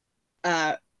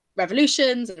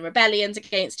revolutions and rebellions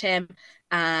against him.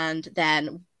 And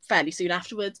then fairly soon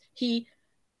afterwards, he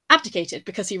abdicated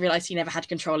because he realized he never had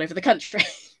control over the country.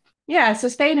 Yeah, so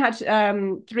Spain had 3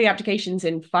 abdications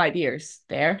in 5 years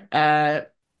there.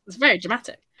 It's very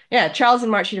dramatic. Yeah, Charles in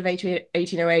March of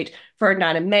 1808,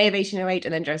 Ferdinand in May of 1808,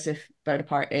 and then Joseph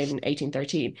Bonaparte in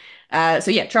 1813.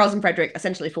 So yeah, Charles and Frederick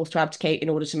essentially forced to abdicate in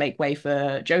order to make way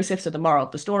for Joseph. So the moral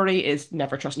of the story is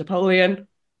never trust Napoleon,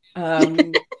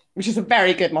 which is a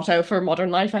very good motto for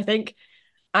modern life, I think.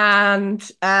 And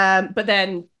but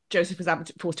then Joseph was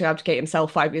forced to abdicate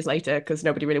himself 5 years later because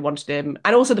nobody really wanted him.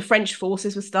 And also the French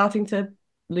forces were starting to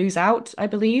lose out, I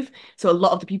believe. So a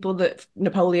lot of the people that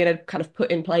Napoleon had kind of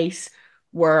put in place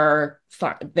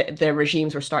their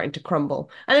regimes were starting to crumble.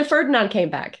 And then Ferdinand came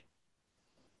back.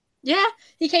 Yeah,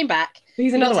 he came back.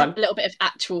 He's another one. A little bit of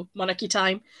actual monarchy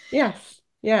time. Yes.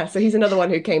 Yeah, so he's another one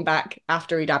who came back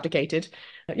after he'd abdicated.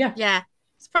 Yeah. Yeah,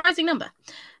 surprising number.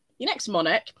 The next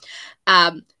monarch,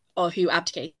 or who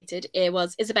abdicated, it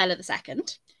was Isabella II.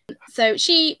 So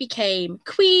she became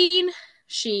queen.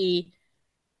 She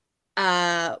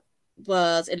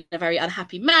was in a very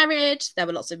unhappy marriage. There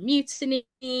were lots of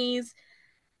mutinies.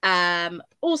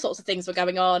 All sorts of things were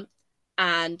going on.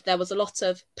 And there was a lot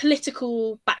of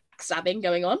political backstabbing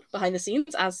going on behind the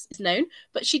scenes, as is known.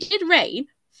 But she did reign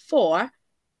for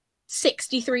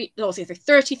 33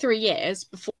 years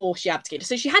before she abdicated.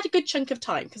 So she had a good chunk of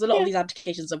time because a lot of these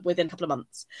abdications are within a couple of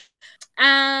months.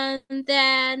 And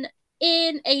then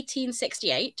in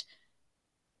 1868,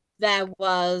 there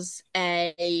was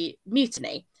a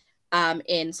mutiny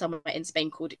in somewhere in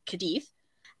Spain called Cadiz.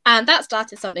 And that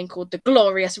started something called the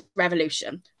Glorious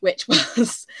Revolution, which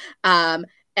was a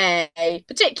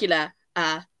particular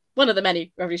one of the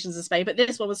many revolutions in Spain, but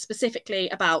this one was specifically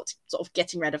about sort of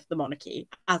getting rid of the monarchy,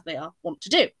 as they want to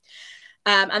do.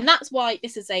 And that's why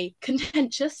this is a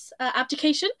contentious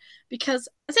abdication, because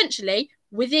essentially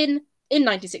in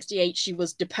 1968, she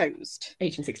was deposed.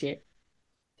 1868.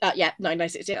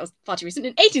 1968, that was far too recent.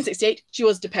 In 1868, she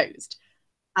was deposed.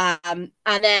 And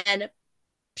then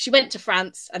she went to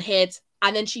France and hid,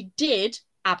 and then she did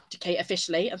abdicate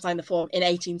officially and sign the form in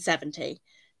 1870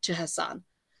 to her son.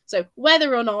 So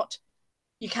whether or not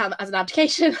you count as an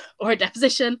abdication or a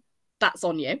deposition, that's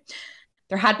on you.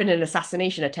 There had been an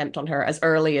assassination attempt on her as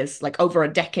early as like over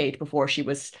a decade before she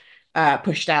was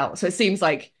pushed out. So it seems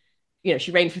like,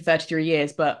 she reigned for 33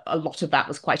 years, but a lot of that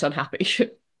was quite unhappy.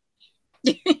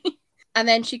 And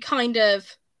then she kind of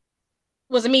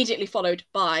was immediately followed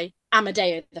by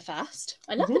Amadeo I.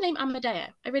 I love the name Amadeo.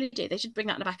 I really do. They should bring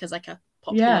that in the back as like a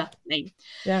popular name.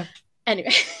 Yeah.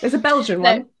 Anyway. There's a Belgian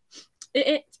one. There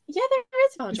is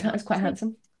a Belgian one. It's quite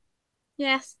handsome.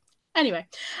 Yes. Anyway,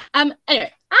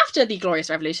 after the Glorious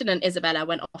Revolution and Isabella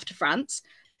went off to France,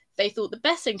 they thought the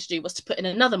best thing to do was to put in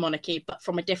another monarchy, but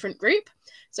from a different group.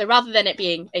 So rather than it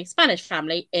being a Spanish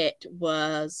family, it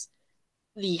was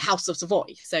the House of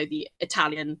Savoy, so the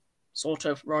Italian sort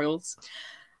of royals.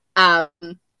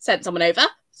 Sent someone over.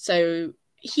 So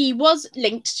he was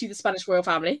linked to the Spanish royal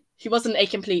family. He wasn't a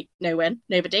complete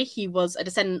nobody. He was a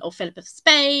descendant of Philip of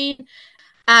Spain.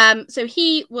 So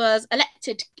he was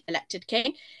elected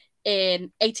king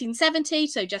in 1870,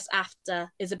 so just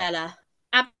after Isabella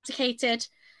abdicated.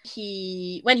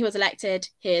 When he was elected,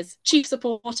 his chief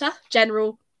supporter,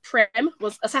 General Prim,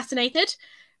 was assassinated,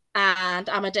 and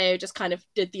Amadeo just kind of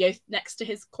did the oath next to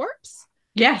his corpse.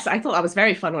 Yes, I thought that was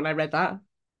very fun when I read that.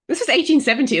 This was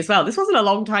 1870 as well. This wasn't a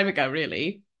long time ago,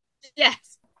 really.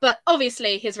 Yes, but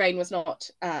obviously his reign was not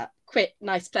quick,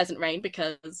 nice, pleasant reign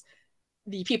because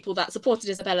the people that supported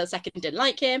Isabella II didn't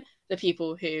like him. The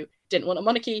people who didn't want a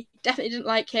monarchy definitely didn't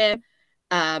like him.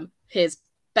 His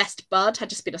best bud had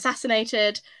just been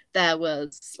assassinated. There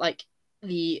was like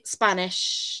the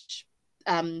Spanish,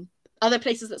 other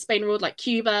places that Spain ruled, like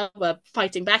Cuba, were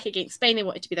fighting back against Spain. They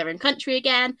wanted to be their own country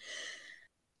again.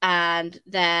 And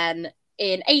then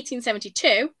in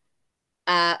 1872,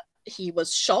 he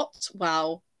was shot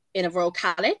while in a royal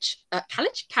carriage,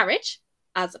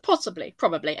 as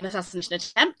probably an assassination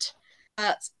attempt.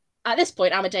 But at this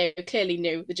point, Amadeo clearly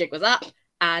knew the jig was up,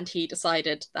 and he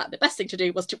decided that the best thing to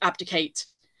do was to abdicate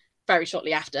very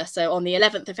shortly after. So on the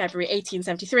 11th of February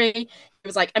 1873, he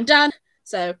was like, I'm done.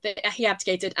 So he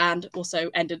abdicated and also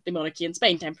ended the monarchy in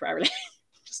Spain temporarily,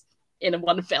 just in a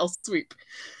one fell swoop.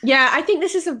 Yeah, I think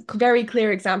this is a very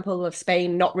clear example of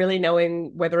Spain not really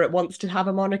knowing whether it wants to have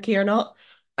a monarchy or not.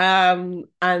 And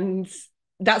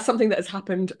that's something that has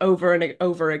happened over and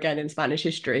over again in Spanish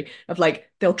history of like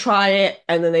they'll try it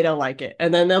and then they don't like it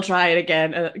and then they'll try it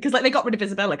again because like they got rid of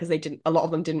Isabella because a lot of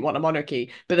them didn't want a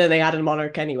monarchy, but then they had a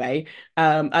monarch anyway,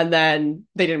 and then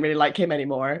they didn't really like him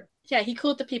anymore. Yeah, he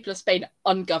called the people of Spain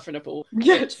ungovernable.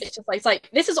 Yes. It's like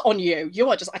this is on you. You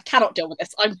are just, I cannot deal with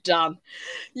this. I'm done.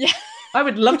 Yeah, I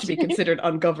would love to be considered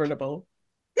ungovernable.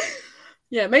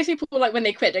 Yeah, most people like when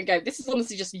they quit don't go, this is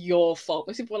honestly just your fault.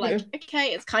 Most people are like, okay,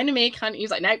 it's kind of me. He's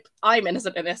like, nope, I'm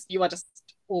innocent in this. You are just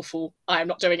awful. I am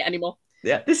not doing it anymore.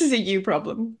 Yeah, this is a you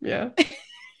problem. Yeah.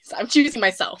 So I'm choosing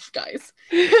myself, guys.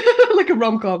 Like a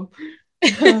rom-com.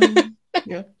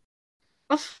 Yeah.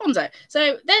 Alfonso.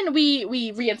 So then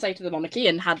we reinstated the monarchy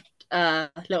and had a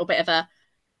little bit of a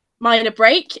minor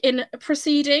break in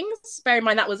proceedings. Bear in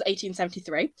mind that was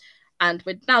 1873. And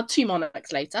we're now 2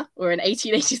 monarchs later. We're in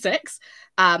 1886,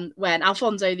 when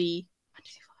Alfonso the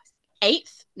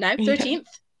 13th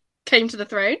came to the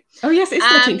throne. Oh yes, it's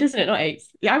 13th, isn't it? Not 8th.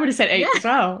 Yeah, I would have said 8th as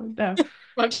well. No.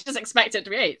 Well, just expect it to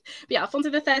be 8th. But yeah,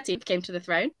 Alfonso the 13th came to the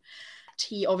throne.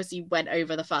 He obviously went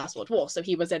over the First World War, so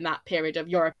he was in that period of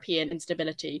European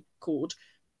instability called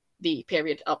the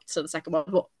period up to the Second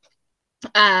World War.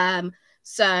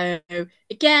 So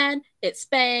again, it's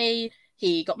Spain.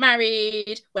 He got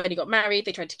married. When he got married,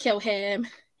 they tried to kill him.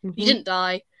 Mm-hmm. He didn't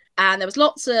die. And there was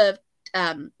lots of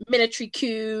military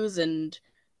coups and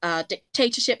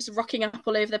dictatorships rocking up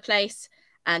all over the place.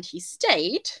 And he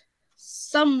stayed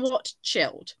somewhat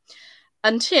chilled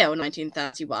until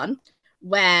 1931,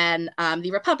 when the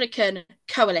Republican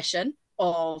coalition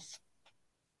of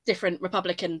different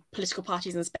Republican political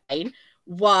parties in Spain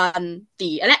won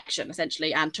the election,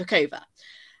 essentially, and took over.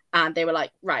 And they were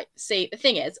like, right, see, the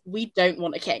thing is, we don't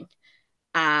want a king.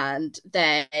 And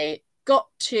they got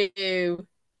to,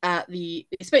 they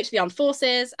spoke to the armed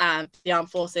forces, and the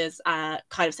armed forces kind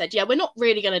of said, yeah, we're not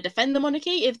really going to defend the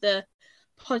monarchy if the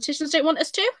politicians don't want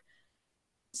us to.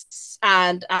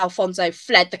 And Alfonso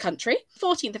fled the country.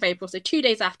 14th of April, so 2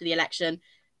 days after the election,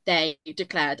 they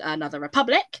declared another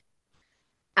republic.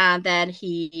 And then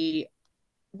he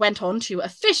went on to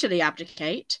officially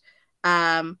abdicate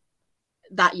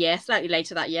that year, slightly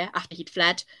later that year, after he'd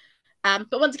fled.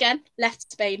 But once again,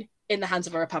 left Spain in the hands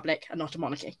of a republic and not a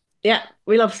monarchy. Yeah,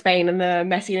 we love Spain and the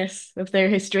messiness of their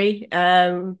history.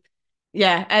 I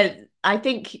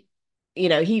think,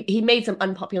 he made some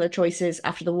unpopular choices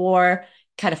after the war,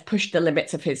 kind of pushed the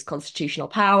limits of his constitutional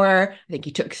power. I think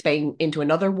he took Spain into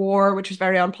another war, which was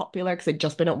very unpopular because they'd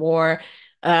just been at war.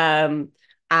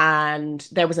 And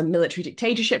there was a military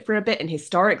dictatorship for a bit. And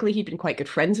historically, he'd been quite good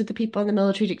friends with the people in the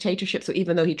military dictatorship. So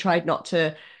even though he tried not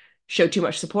to show too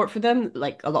much support for them,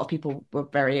 like a lot of people were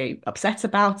very upset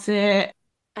about it.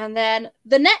 And then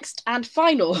the next and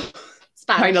final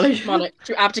Spanish monarch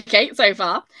to abdicate so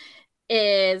far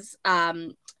is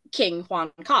King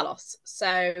Juan Carlos.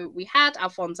 So we had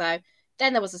Alfonso,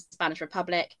 then there was a Spanish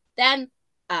Republic, then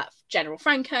General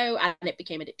Franco, and it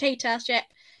became a dictatorship.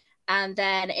 And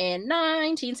then in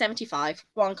 1975,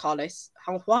 Juan Carlos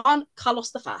I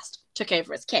took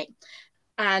over as king.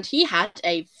 And he had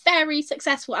a very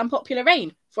successful and popular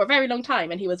reign for a very long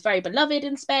time. And he was very beloved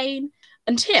in Spain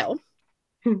until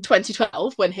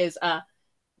 2012, when his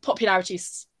popularity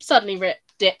suddenly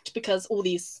dipped because all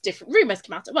these different rumours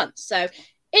came out at once. So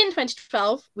in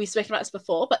 2012, we've spoken about this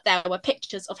before, but there were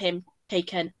pictures of him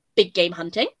taken big game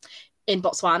hunting in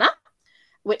Botswana,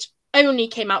 which only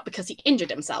came out because he injured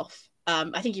himself.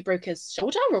 I think he broke his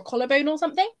shoulder or collarbone or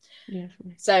something. Yeah.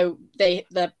 So the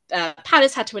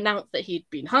palace had to announce that he'd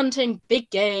been hunting big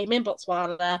game in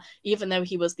Botswana, even though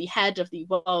he was the head of the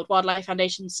World Wildlife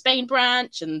Foundation Spain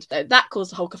branch, and that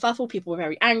caused a whole kerfuffle. People were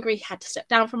very angry. He had to step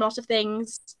down from a lot of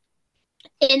things.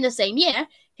 In the same year,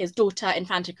 his daughter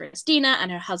Infanta Cristina and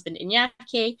her husband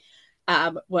Iñaki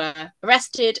were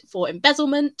arrested for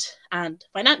embezzlement and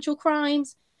financial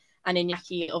crimes. And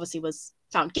Iñaki obviously was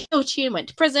found guilty and went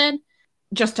to prison.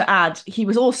 Just to add, he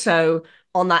was also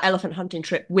on that elephant hunting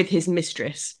trip with his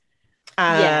mistress,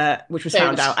 which was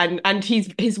found out. And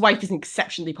his wife is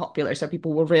exceptionally popular, so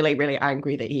people were really, really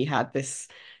angry that he had this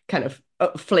kind of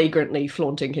flagrantly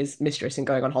flaunting his mistress and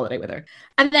going on holiday with her.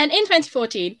 And then in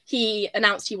 2014, he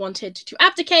announced he wanted to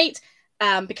abdicate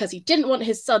because he didn't want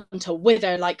his son to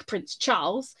wither like Prince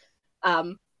Charles.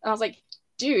 And I was like,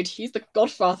 dude, he's the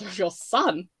godfather of your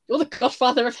son. You're the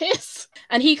godfather of his.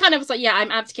 And he kind of was like, yeah,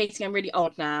 I'm abdicating. I'm really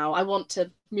old now. I want to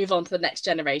move on to the next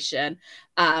generation.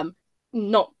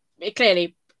 Not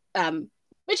clearly,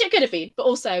 which it could have been, but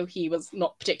also he was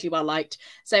not particularly well liked.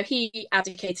 So he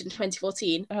abdicated in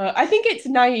 2014. I think it's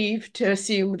naive to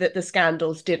assume that the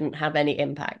scandals didn't have any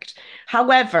impact.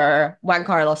 However, Juan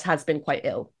Carlos has been quite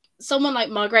ill. Someone like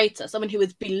Margarita, someone who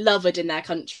was beloved in their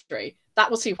country,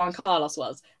 that was who Juan Carlos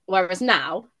was. Whereas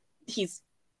now, he's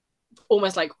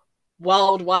almost like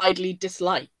worldwidely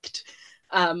disliked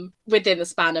within the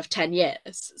span of 10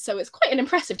 years. So it's quite an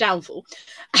impressive downfall.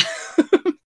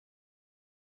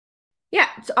 Yeah,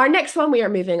 so our next one, we are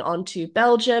moving on to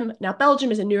Belgium. Now,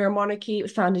 Belgium is a newer monarchy. It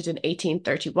was founded in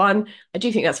 1831. I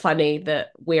do think that's funny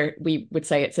that we would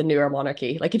say it's a newer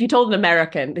monarchy. Like, if you told an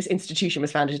American this institution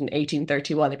was founded in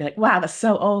 1831, they'd be like, wow, that's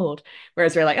so old.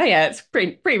 Whereas we're like, oh yeah, it's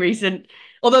pretty recent.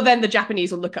 Although then the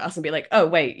Japanese will look at us and be like, oh,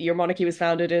 wait, your monarchy was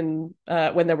founded in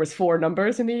when there was 4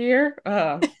 numbers in the year?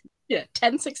 Yeah,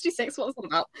 1066, what was that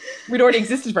about? We'd already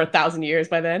existed for 1,000 years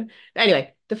by then.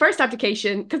 Anyway, the first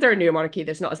abdication, because they're a new monarchy,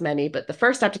 there's not as many, but the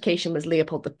first abdication was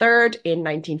Leopold III in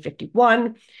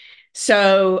 1951.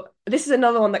 So this is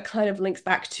another one that kind of links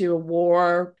back to a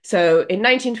war. So in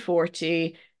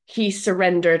 1940, he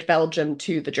surrendered Belgium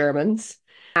to the Germans.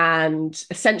 And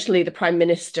essentially, the prime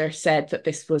minister said that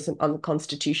this was an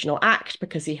unconstitutional act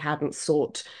because he hadn't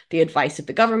sought the advice of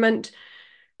the government.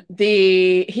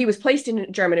 He was placed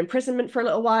in German imprisonment for a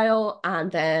little while,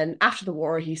 and then after the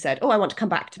war he said, oh, I want to come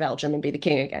back to Belgium and be the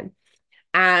king again.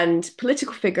 And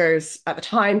political figures at the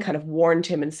time kind of warned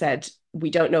him and said, we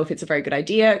don't know if it's a very good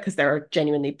idea because there are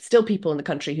genuinely still people in the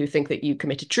country who think that you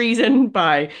committed treason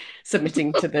by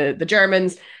submitting to the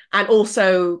Germans. And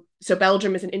also, so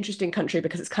Belgium is an interesting country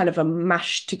because it's kind of a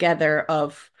mash together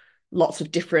of lots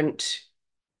of different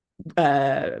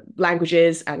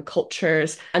languages and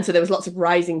cultures. And so there was lots of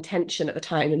rising tension at the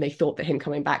time, and they thought that him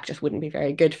coming back just wouldn't be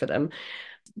very good for them.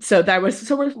 So there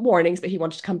were warnings, but he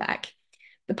wanted to come back.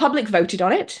 The public voted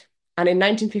on it, and in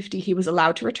 1950 he was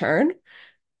allowed to return,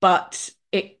 but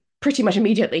it pretty much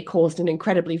immediately caused an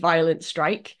incredibly violent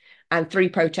strike, and 3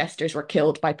 protesters were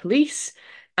killed by police.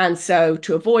 And so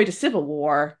to avoid a civil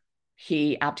war,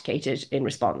 he abdicated in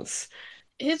response.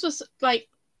 His was like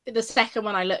the second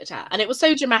one I looked at, and it was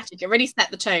so dramatic. It really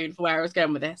set the tone for where I was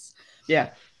going with this.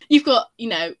 Yeah. You've got,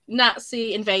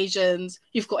 Nazi invasions.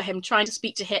 You've got him trying to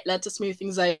speak to Hitler to smooth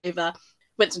things over.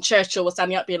 Winston Churchill was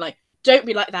standing up being like, don't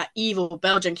be like that evil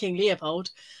Belgian King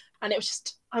Leopold. And it was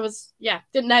just,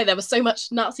 didn't know there was so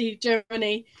much Nazi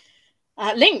Germany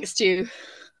links to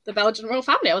the Belgian royal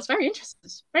family. I was very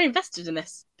interested, very invested in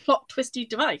this plot twisty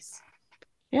device.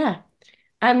 Yeah.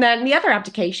 And then the other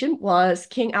abdication was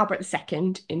King Albert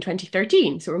II in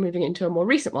 2013. So we're moving into a more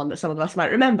recent one that some of us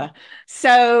might remember.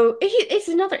 So it's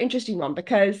another interesting one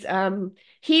because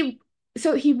he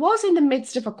was in the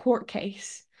midst of a court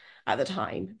case at the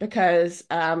time because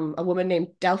a woman named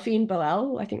Delphine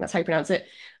Bellel, I think that's how you pronounce it,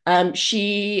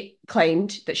 she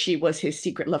claimed that she was his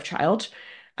secret love child,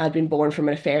 had been born from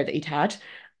an affair that he'd had.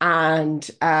 And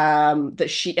that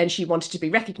she wanted to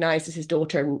be recognized as his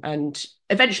daughter, and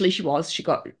eventually she was.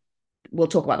 We'll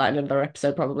talk about that in another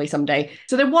episode probably someday.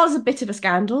 So there was a bit of a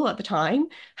scandal at the time.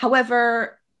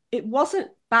 However, it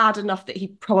wasn't bad enough that he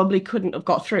probably couldn't have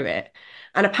got through it.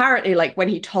 And apparently, like, when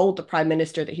he told the prime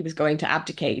minister that he was going to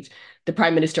abdicate, the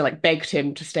prime minister like begged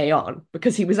him to stay on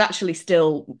because he was actually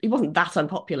he wasn't that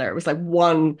unpopular. It was like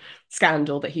one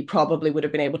scandal that he probably would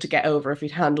have been able to get over if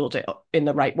he'd handled it in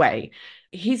the right way.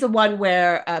 He's the one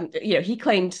where, he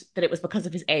claimed that it was because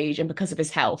of his age and because of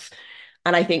his health.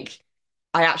 And I think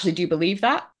I actually do believe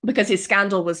that because his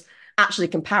scandal was actually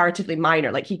comparatively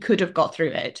minor. Like, he could have got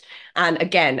through it. And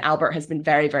again, Albert has been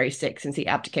very, very sick since he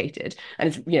abdicated.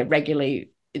 And it's,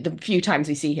 regularly, the few times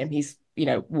we see him, he's,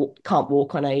 can't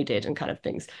walk unaided and kind of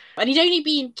things. And he'd only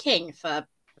been king for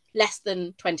less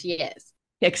than 20 years.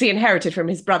 Yeah, because he inherited from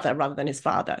his brother rather than his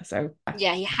father. So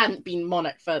yeah, he hadn't been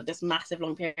monarch for this massive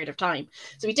long period of time.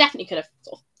 So he definitely could have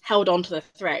sort of held on to the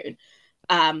throne.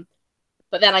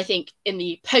 But then I think in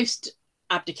the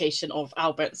post-abdication of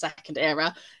Albert II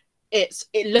era,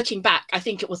 looking back, I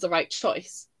think it was the right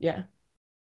choice. Yeah.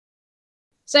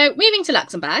 So moving to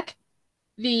Luxembourg,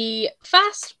 the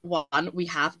first one we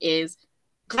have is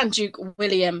Grand Duke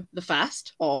William I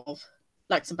of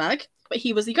Luxembourg. But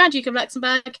he was the Grand Duke of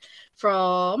Luxembourg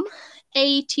from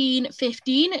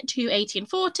 1815 to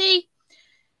 1840.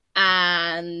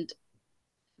 And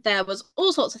there was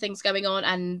all sorts of things going on.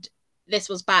 And this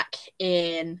was back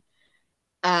in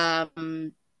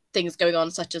things going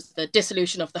on such as the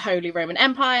dissolution of the Holy Roman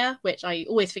Empire, which I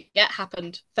always forget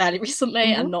happened fairly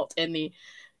recently and not in the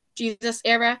Jesus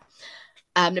era.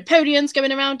 Napoleon's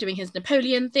going around doing his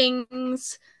Napoleon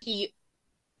things. He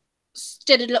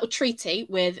did a little treaty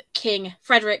with King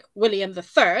Frederick William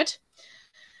III,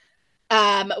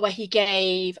 where he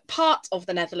gave part of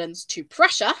the Netherlands to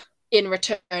Prussia in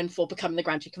return for becoming the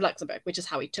Grand Duke of Luxembourg, which is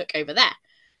how he took over there.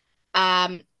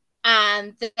 And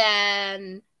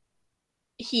then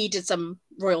he did some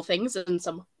royal things and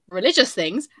some religious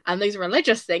things, and those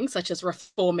religious things, such as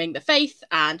reforming the faith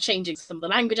and changing some of the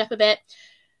language up a bit,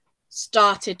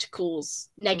 started to cause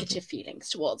negative feelings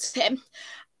towards him.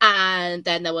 And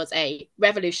then there was a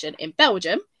revolution in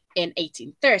Belgium in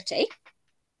 1830,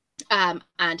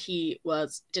 and he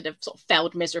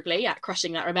failed miserably at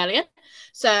crushing that rebellion.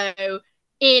 So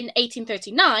in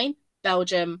 1839,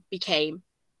 Belgium became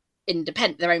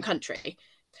independent, their own country.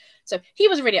 So he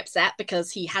was really upset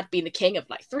because he had been the king of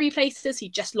like 3 places. He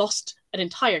just lost an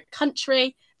entire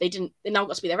country. They now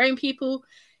got to be their own people.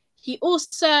 He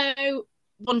also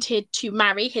wanted to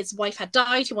marry, his wife had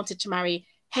died, he wanted to marry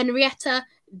Henrietta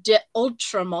de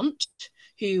Outremont,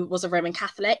 who was a Roman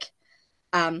Catholic,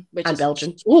 which is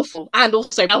Belgian. Awful, and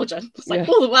also Belgian. It's like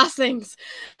all the worst things.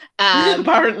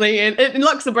 Apparently, in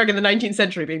Luxembourg in the 19th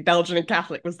century, being Belgian and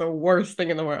Catholic was the worst thing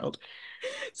in the world.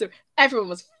 So everyone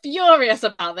was furious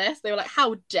about this. They were like,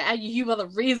 how dare you? You are the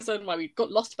reason why we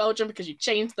got lost Belgium, because you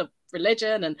changed the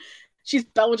religion and she's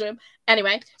Belgium.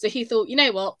 Anyway, so he thought, you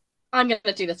know what? I'm going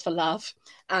to do this for love.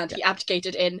 And he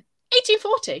abdicated in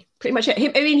 1840. Pretty much it.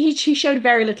 He showed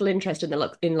very little interest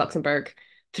in Luxembourg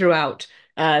throughout.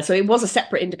 So it was a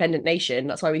separate independent nation.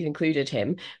 That's why we've included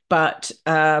him. But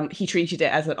he treated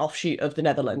it as an offshoot of the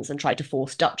Netherlands and tried to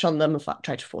force Dutch on them,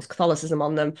 tried to force Catholicism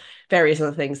on them, various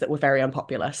other things that were very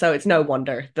unpopular. So it's no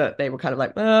wonder that they were kind of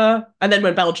like, And then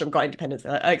when Belgium got independence,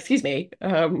 they're like, excuse me.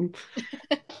 That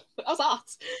was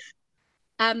us.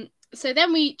 So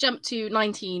then we jump to the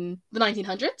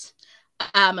 1900s,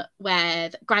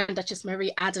 with Grand Duchess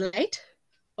Marie Adelaide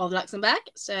of Luxembourg.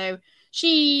 So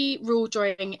she ruled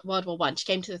during World War I. She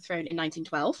came to the throne in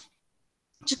 1912.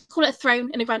 Just call it a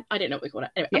throne in a grand. I don't know what we call it.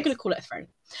 Anyway, I'm going to call it a throne.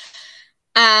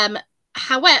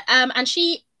 However, and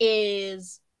she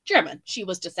is German. She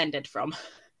was descended from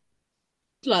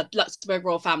Luxembourg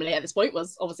royal family at this point.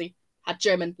 Was obviously had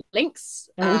German links.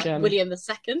 William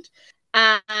II.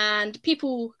 And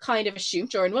people kind of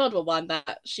assumed during World War I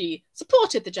that she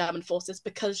supported the German forces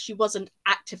because she wasn't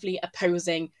actively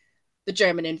opposing the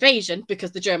German invasion,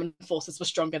 because the German forces were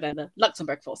stronger than the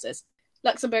Luxembourg forces.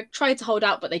 Luxembourg tried to hold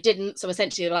out, but they didn't. So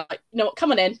essentially, they're like, you know what,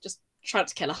 come on in, just try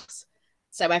to kill us.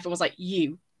 So everyone was like,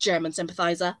 you, German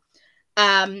sympathizer.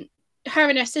 Her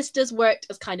and her sisters worked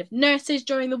as kind of nurses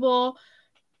during the war.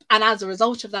 And as a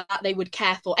result of that, they would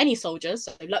care for any soldiers,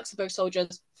 so Luxembourg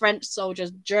soldiers, French soldiers,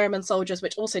 German soldiers,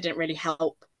 which also didn't really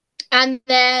help. And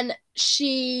then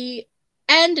she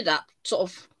ended up sort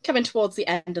of coming towards the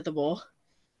end of the war,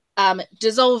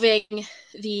 dissolving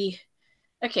the...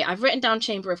 Okay, I've written down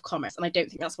Chamber of Commerce, and I don't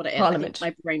think that's what it is. Parliament. I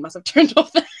think my brain must have turned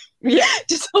off there. Yeah.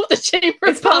 Dissolve the Chamber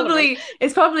of Parliament.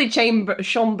 It's probably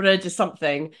Chambre to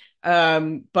something,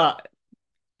 but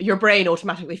your brain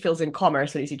automatically fills in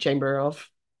commerce when you see Chamber of...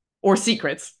 Or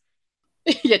secrets.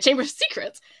 Yeah, Chamber of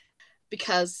Secrets.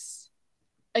 Because,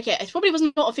 okay, it probably was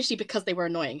not officially because they were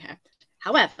annoying her.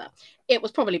 However, it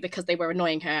was probably because they were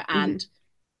annoying her and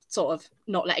sort of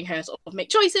not letting her sort of make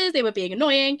choices. They were being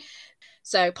annoying.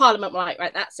 So Parliament were like,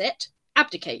 right, that's it.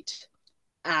 Abdicate.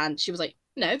 And she was like,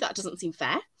 no, that doesn't seem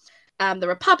fair. The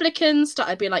Republicans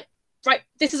started being like, right,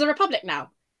 this is a republic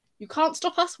now. You can't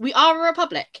stop us. We are a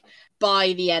republic.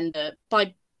 By the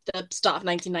start of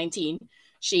 1919,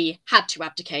 she had to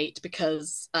abdicate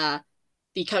because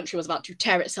the country was about to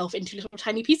tear itself into little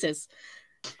tiny pieces.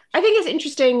 I think it's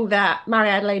interesting that Marie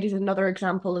Adelaide is another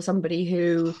example of somebody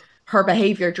who her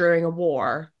behaviour during a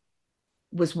war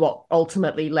was what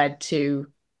ultimately led to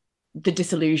the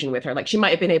disillusion with her. Like, she might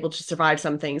have been able to survive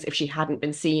some things if she hadn't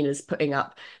been seen as putting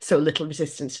up so little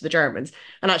resistance to the Germans.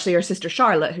 And actually her sister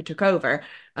Charlotte, who took over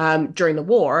during the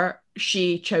war,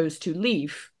 she chose to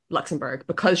leave Luxembourg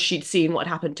because she'd seen what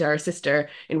happened to her sister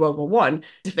in World War I.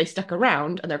 If they stuck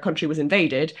around and their country was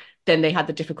invaded, then they had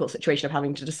the difficult situation of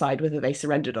having to decide whether they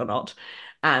surrendered or not.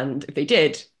 And if they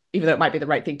did, even though it might be the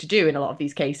right thing to do in a lot of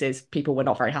these cases, people were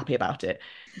not very happy about it.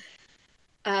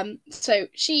 So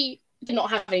she did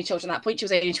not have any children at that point. She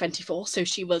was only 24, so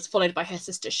she was followed by her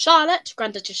sister Charlotte,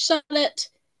 Grandduchess Charlotte,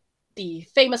 the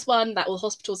famous one that all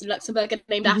hospitals in Luxembourg are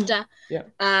named after.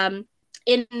 Yeah.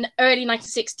 In early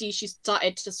 1960s, she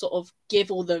started to sort of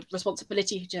give all the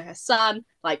responsibility to her son,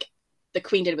 like the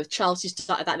Queen did with Charles. She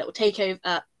started that little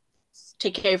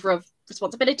takeover of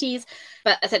responsibilities,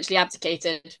 but essentially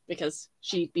abdicated because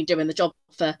she'd been doing the job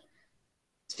for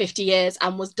 50 years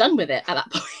and was done with it at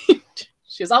that point.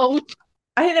 She was old.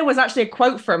 I think there was actually a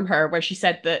quote from her where she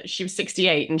said that she was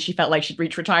 68 and she felt like she'd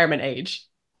reached retirement age.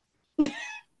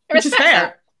 Which is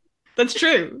fair. That's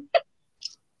true.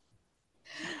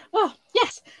 Oh,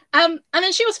 yes. And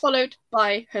then she was followed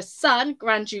by her son,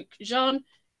 Grand Duke Jean,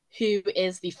 who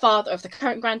is the father of the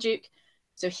current Grand Duke.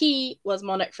 So he was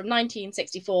monarch from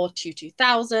 1964 to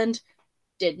 2000,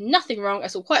 did nothing wrong. I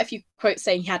saw quite a few quotes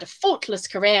saying he had a faultless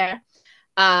career.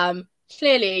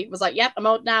 Clearly was like, yep, I'm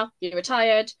old now, he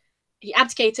retired. He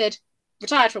abdicated,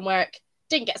 retired from work,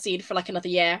 didn't get seen for like another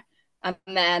year, and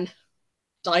then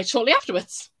died shortly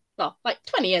afterwards. Well, like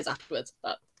 20 years afterwards,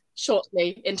 but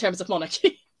shortly in terms of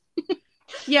monarchy.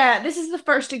 Yeah, this is the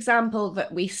first example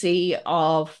that we see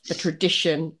of the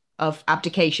tradition of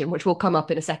abdication, which will come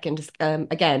up in a second.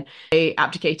 Again, they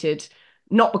abdicated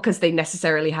not because they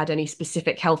necessarily had any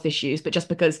specific health issues, but just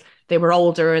because they were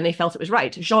older and they felt it was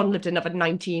right. Jean lived another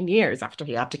 19 years after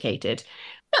he abdicated.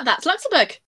 But that's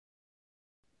Luxembourg.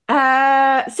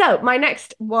 So my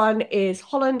next one is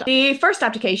Holland. The first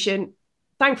abdication,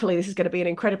 thankfully, this is going to be an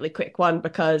incredibly quick one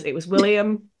because it was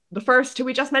William the first, who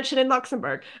we just mentioned in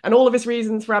Luxembourg, and all of his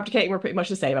reasons for abdicating were pretty much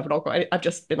the same. I've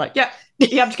just been like, yeah,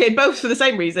 he abdicated both for the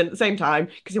same reason at the same time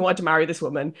because he wanted to marry this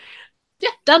woman. Yeah,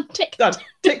 done. Tick. Done.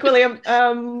 Tick, William.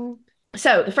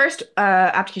 So the first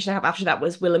abdication I have after that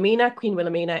was Wilhelmina, Queen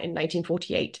Wilhelmina in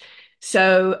 1948.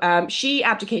 So she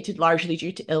abdicated largely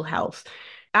due to ill health.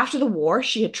 After the war,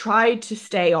 she had tried to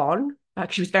stay on,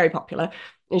 she was very popular,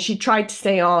 and she tried to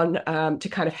stay on to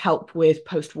kind of help with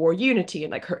post-war unity.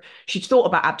 And she'd thought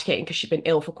about abdicating because she'd been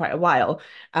ill for quite a while.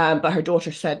 But her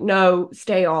daughter said, no,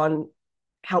 stay on,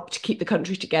 help to keep the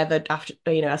country together after,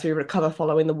 as we recover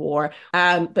following the war.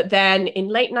 But then in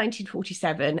late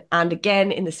 1947, and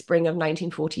again in the spring of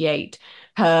 1948,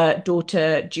 her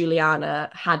daughter Juliana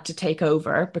had to take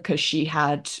over because she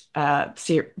had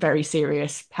very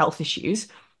serious health issues.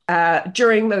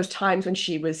 During those times when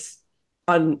she was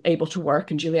unable to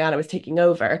work and Juliana was taking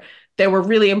over, there were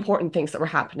really important things that were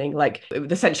happening, like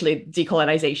essentially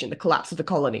decolonization, the collapse of the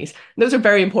colonies. And those are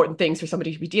very important things for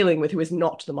somebody to be dealing with who is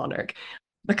not the monarch.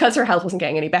 Because her health wasn't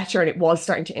getting any better and it was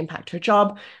starting to impact her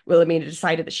job, Wilhelmina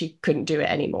decided that she couldn't do it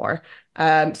anymore.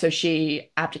 So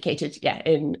she abdicated,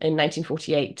 in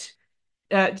 1948.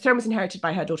 The throne was inherited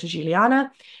by her daughter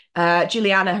Juliana.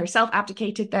 Juliana herself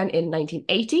abdicated then in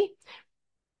 1980.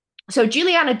 So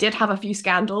Juliana did have a few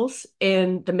scandals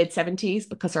in the mid-70s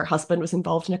because her husband was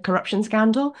involved in a corruption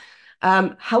scandal.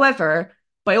 However,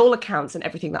 by all accounts and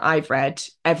everything that I've read,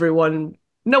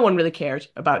 no one really cared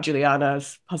about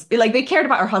Juliana's husband. Like, they cared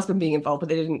about her husband being involved, but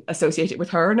they didn't associate it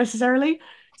with her necessarily.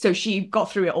 So she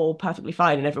got through it all perfectly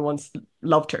fine and everyone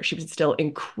loved her. She was still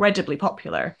incredibly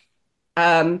popular.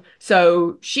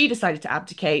 So she decided to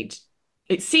abdicate.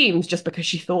 It seems just because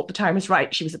she thought the time was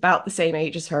right. She was about the same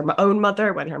age as her own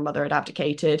mother when her mother had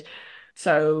abdicated.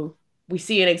 So we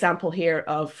see an example here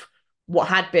of what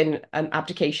had been an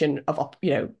abdication of,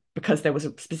 because there was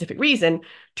a specific reason,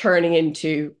 turning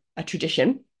into a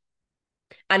tradition.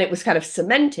 And it was kind of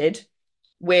cemented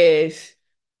with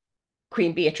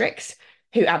Queen Beatrix,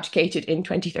 who abdicated in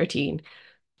 2013.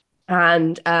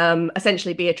 And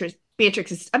essentially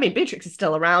Beatrix is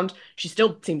still around. She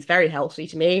still seems very healthy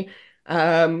to me.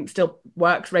 Still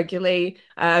works regularly.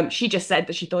 She just said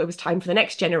that she thought it was time for the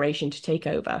next generation to take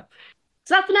over.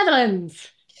 So that's the Netherlands.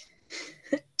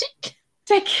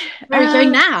 Tick. Where are we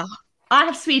going now? I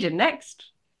have Sweden next.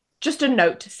 Just a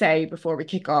note to say before we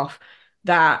kick off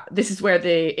that this is where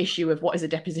the issue of what is a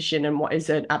deposition and what is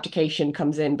an abdication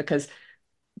comes in, because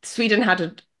Sweden had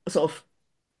a sort of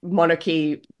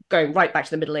monarchy going right back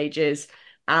to the Middle Ages,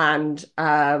 and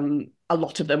a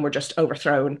lot of them were just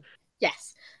overthrown.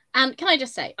 Yes. And can I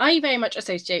just say, I very much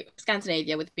associate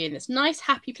Scandinavia with being this nice,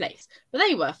 happy place, but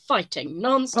they were fighting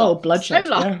non-stop. Oh, bloodshed.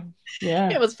 So long. Yeah.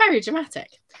 It was very dramatic.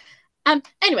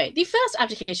 Anyway, the first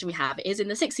abdication we have is in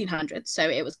the 1600s. So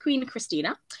it was Queen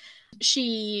Christina.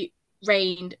 She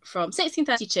reigned from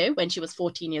 1632, when she was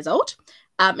 14 years old,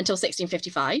 until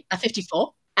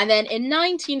 1654. And then in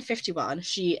 1951,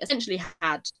 she essentially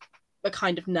had a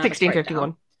kind of nervous 1651.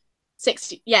 breakdown.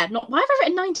 60, yeah, not why have I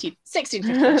written 19?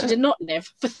 1651. She did not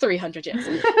live for 300 years.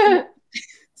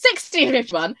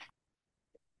 1651.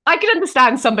 I could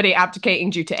understand somebody abdicating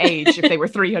due to age if they were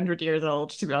 300 years old,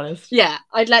 to be honest. Yeah,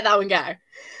 I'd let that one go.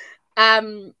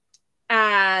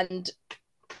 And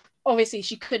obviously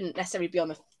she couldn't necessarily be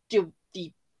on the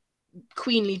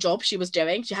queenly job she was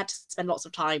doing. She had to spend lots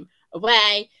of time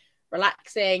away,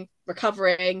 relaxing,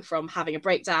 recovering from having a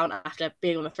breakdown after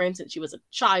being on the throne since she was a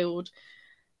child.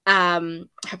 Her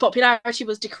popularity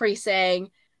was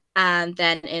decreasing, and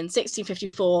then in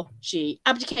 1654 she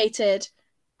abdicated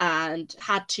and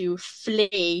had to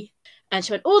flee, and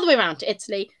she went all the way around to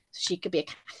Italy so she could be a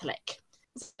Catholic.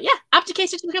 So, yeah,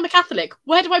 abdicated to become a Catholic.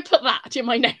 Where do I put that in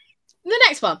my name? The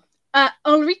next one,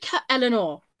 Ulrica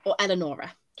Eleanor, or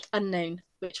Eleonora, unknown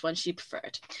which one she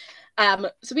preferred.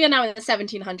 So we are now in the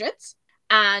 1700s,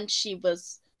 and she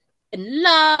was in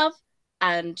love,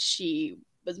 and she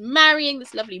was marrying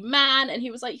this lovely man, and he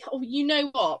was like, oh, you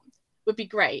know what would be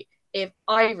great if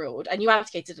I ruled and you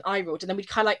abdicated and I ruled, and then we'd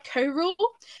kind of like co-rule.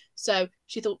 So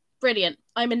she thought, brilliant,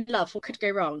 I'm in love, what could go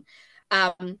wrong?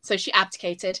 So she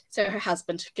abdicated so her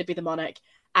husband could be the monarch,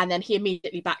 and then he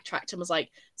immediately backtracked and was like,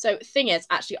 so thing is,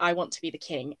 actually I want to be the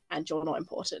king and you're not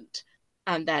important.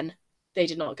 And then they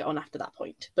did not get on after that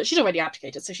point, but she's already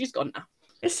abdicated, so she's gone now.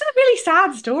 It's a really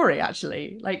sad story,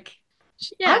 actually. Like,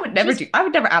 yeah, I would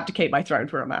never abdicate my throne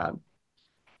for a man.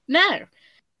 No.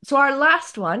 So our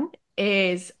last one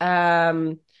is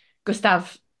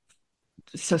Gustav.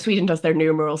 So Sweden does their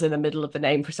numerals in the middle of the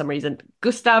name for some reason.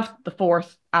 Gustav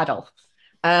IV Adolf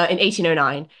in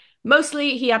 1809.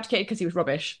 Mostly he abdicated because he was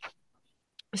rubbish.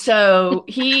 So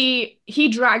he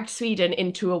dragged Sweden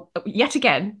into yet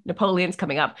again, Napoleon's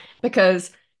coming up,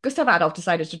 because Gustav Adolf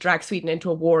decided to drag Sweden into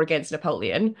a war against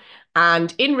Napoleon.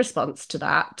 And in response to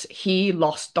that, he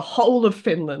lost the whole of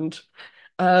Finland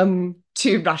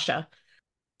to Russia.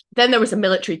 Then there was a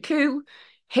military coup.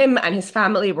 Him and his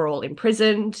family were all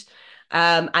imprisoned.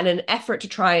 And in an effort to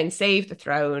try and save the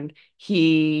throne,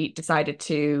 he decided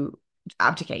to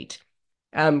abdicate.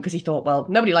 Because he thought, well,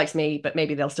 nobody likes me, but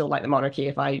maybe they'll still like the monarchy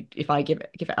if I give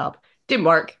it up. Didn't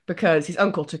work because his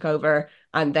uncle took over,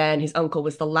 and then his uncle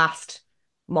was the last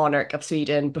monarch of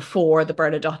Sweden before the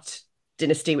Bernadotte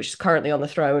dynasty, which is currently on the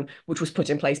throne, which was put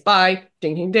in place by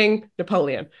ding ding ding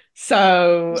Napoleon.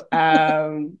 So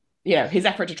his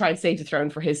effort to try and save the throne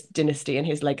for his dynasty and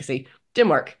his legacy didn't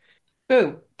work.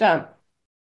 Boom, done.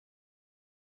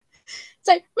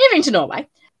 So moving to Norway.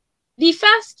 The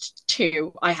first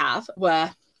two I have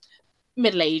were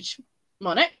middle-aged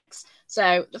monarchs.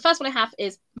 So the first one I have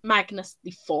is Magnus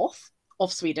IV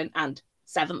of Sweden and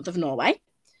 7th of Norway,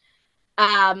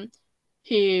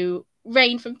 who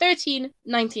reigned from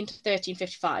 1319 to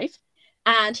 1355.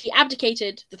 And he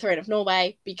abdicated the throne of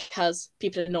Norway because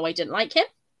people in Norway didn't like him.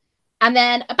 And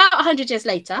then about 100 years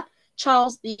later,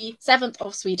 Charles the 7th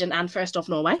of Sweden and 1st of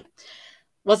Norway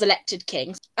was elected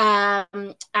king.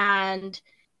 And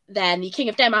then the King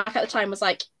of Denmark at the time was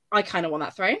like, I kind of want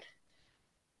that throne.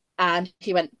 And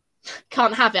he went,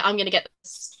 can't have it. I'm going to get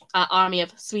this army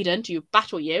of Sweden to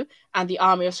battle you. And the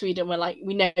army of Sweden were like,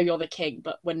 we know you're the king,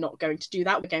 but we're not going to do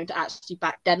that. We're going to actually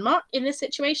back Denmark in this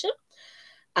situation.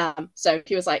 So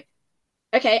he was like,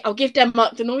 okay, I'll give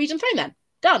Denmark the Norwegian throne then.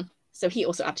 Done. So he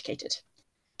also abdicated.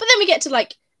 But then we get to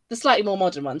like the slightly more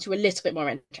modern ones who are a little bit more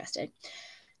interesting.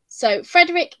 So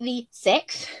Frederick VI,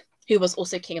 who was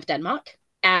also King of Denmark,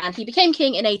 and he became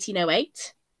king in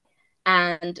 1808.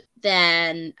 And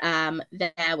then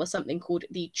there was something called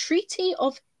the Treaty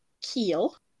of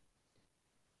Kiel,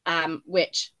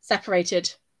 which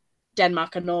separated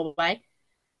Denmark and Norway.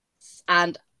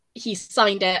 And he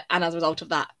signed it, and as a result of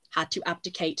that, had to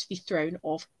abdicate the throne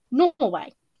of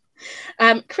Norway.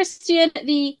 Christian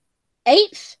the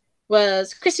Eighth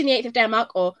was Christian the Eighth of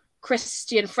Denmark, or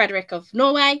Christian Frederick of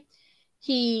Norway.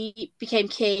 He became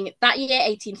king that year,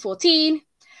 1814.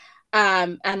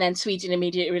 And then Sweden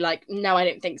immediately were like, no, I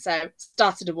don't think so.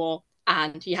 Started a war,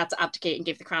 and he had to abdicate and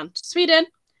give the crown to Sweden,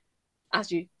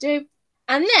 as you do.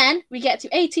 And then we get to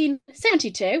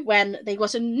 1872, when they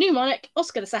got a new monarch,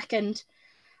 Oscar II.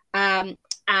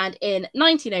 And in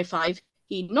 1905,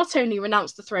 he not only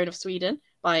renounced the throne of Sweden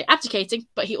by abdicating,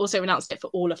 but he also renounced it for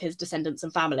all of his descendants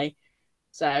and family.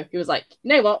 So he was like,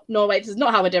 you know what, Norway, this is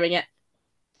not how we're doing it.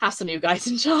 Have some new guys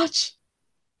in charge.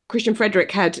 Christian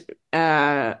Frederick had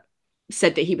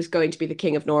said that he was going to be the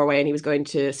king of Norway and he was going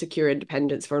to secure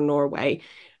independence for Norway.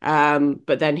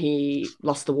 But then he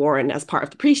lost the war, and as part of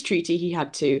the peace treaty, he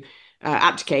had to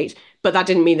abdicate. But that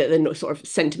didn't mean that the sort of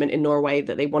sentiment in Norway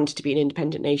that they wanted to be an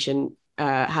independent nation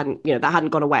hadn't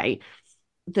gone away.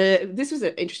 this was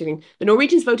an interesting thing. The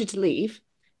Norwegians voted to leave,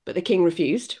 but the king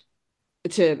refused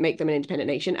to make them an independent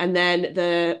nation. And then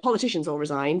the politicians all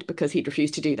resigned because he'd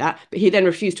refused to do that. But he then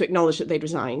refused to acknowledge that they'd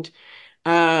resigned.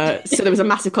 So there was a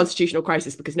massive constitutional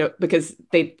crisis because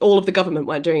they all of the government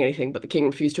weren't doing anything, but the king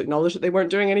refused to acknowledge that they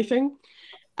weren't doing anything.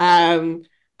 And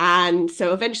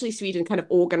so eventually Sweden kind of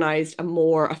organized a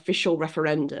more official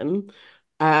referendum,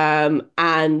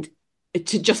 and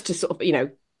to sort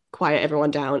of, quiet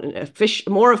everyone down, a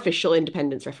more official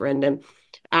independence referendum.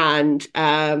 And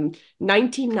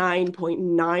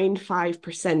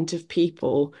 99.95% of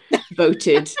people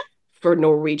voted for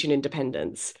Norwegian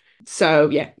independence. So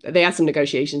yeah, they had some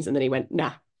negotiations and then he went,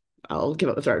 nah, I'll give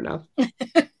up the throne now.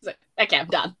 Okay, I'm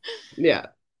done. Yeah.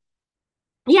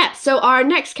 Yeah, so our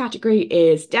next category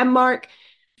is Denmark.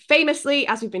 Famously,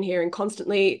 as we've been hearing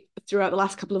constantly throughout the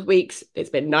last couple of weeks, it's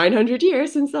been 900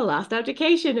 years since the last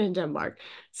abdication in Denmark.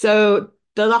 So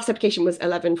the last abdication was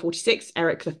 1146,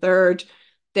 Eric III.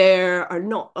 There are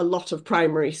not a lot of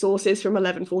primary sources from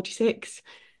 1146.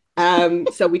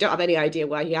 So we don't have any idea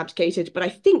why he abdicated, but I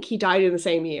think he died in the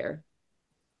same year.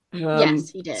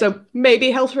 Yes, he did. So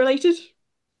maybe health related.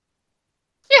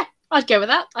 Yeah, I'd go with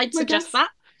that. I'd suggest that.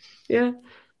 Yeah.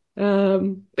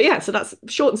 But yeah, so that's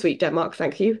short and sweet, Denmark.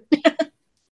 Thank you.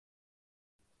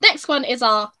 Next one is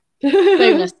our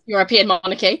bonus European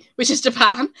monarchy, which is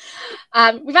Japan.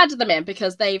 We've added them in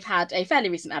because they've had a fairly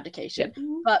recent abdication,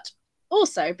 but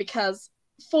also because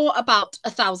for about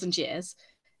 1,000 years,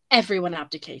 everyone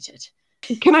abdicated.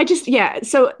 Can I just,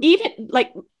 so even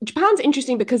like Japan's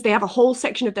interesting because they have a whole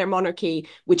section of their monarchy,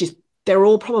 which is, they're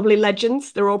all probably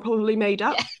legends. They're all probably made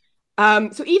up. Yeah.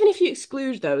 So even if you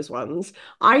exclude those ones,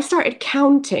 I started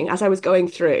counting as I was going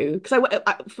through, because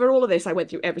I for all of this, I went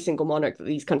through every single monarch that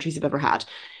these countries have ever had.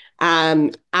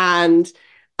 And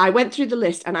I went through the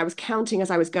list and I was counting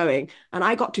as I was going, and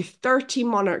I got to 30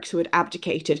 monarchs who had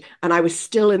abdicated, and I was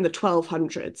still in the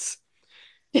 1200s.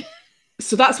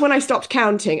 So that's when I stopped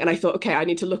counting and I thought, okay, I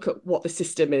need to look at what the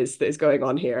system is that is going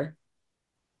on here.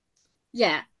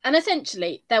 Yeah, and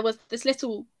essentially there was this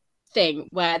little thing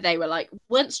where they were like,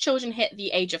 once children hit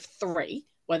the age of 3,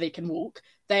 where they can walk,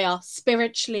 they are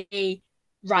spiritually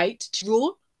right to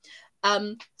rule.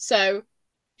 So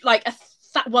like a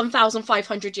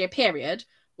 1,500 year period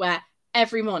where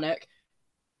every monarch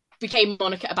became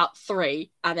monarch at about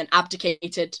 3 and then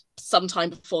abdicated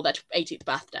sometime before their 18th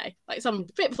birthday. Like some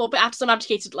bit before, but after some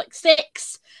abdicated like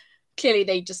 6. Clearly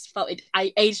they just felt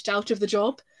I aged out of the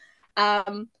job.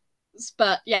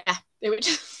 But yeah, they were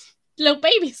just little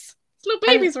babies. Little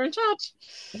babies were in charge.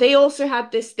 They also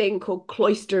had this thing called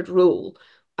cloistered rule,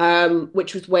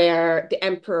 which was where the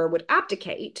emperor would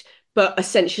abdicate, but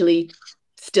essentially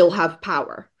still have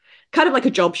power. Kind of like a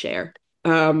job share,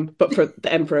 but for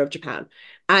the emperor of Japan.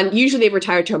 And usually they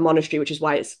retired to a monastery, which is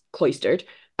why it's cloistered.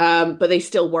 But they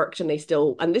still worked and this,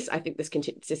 I think this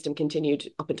system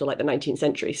continued up until like the 19th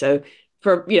century. So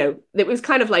it was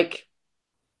kind of like,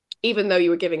 even though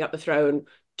you were giving up the throne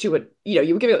to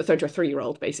you were giving up the throne to a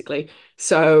 3-year-old, basically.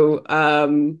 So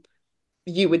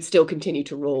you would still continue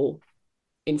to rule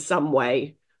in some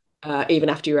way, even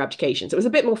after your abdication. So it was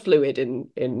a bit more fluid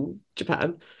in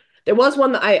Japan. There was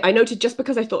one that I noted just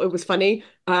because I thought it was funny.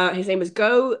 His name was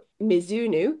Go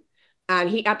Mizunoo, and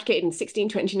he abdicated in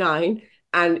 1629.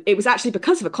 And it was actually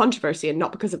because of a controversy and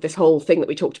not because of this whole thing that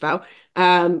we talked about,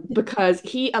 because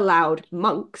he allowed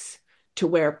monks to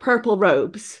wear purple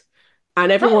robes. And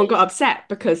everyone got upset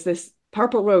because this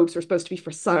purple robes were supposed to be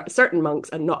for certain monks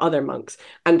and not other monks.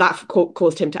 And that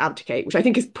caused him to abdicate, which I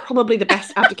think is probably the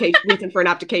best reason for an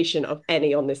abdication of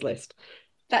any on this list.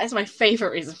 That is my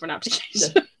favourite reason for an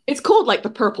abdication. Yeah. It's called like the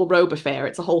Purple Robe Affair.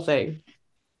 It's a whole thing.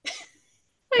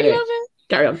 I love it.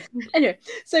 Carry on. Anyway,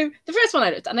 so the first one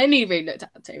I looked at, and I only really looked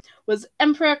at too, was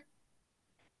Emperor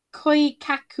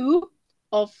Koikaku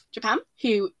of Japan,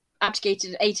 who abdicated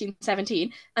in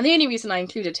 1817, and the only reason I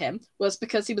included him was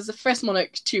because he was the first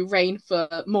monarch to reign for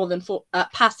more than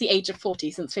past the age of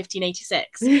 40 since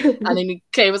 1586, and then he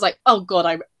was like, "Oh God,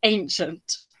 I'm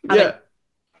ancient," and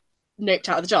noped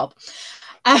out of the job.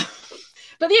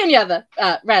 But the only other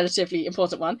relatively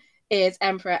important one is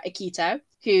Emperor Akito,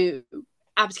 who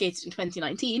abdicated in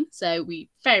 2019, so we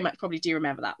very much probably do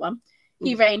remember that one.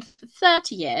 He reigned for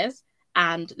 30 years.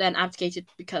 And then abdicated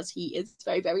because he is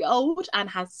very, very old and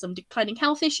has some declining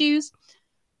health issues.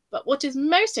 But what is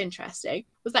most interesting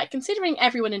was that considering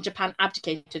everyone in Japan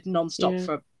abdicated non-stop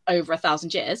for over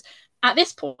 1,000 years, at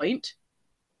this point,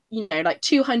 like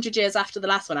 200 years after the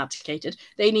last one abdicated,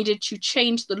 they needed to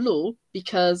change the law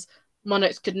because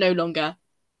monarchs could no longer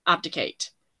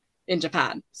abdicate in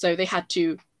Japan. So they had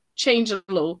to change the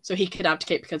law so he could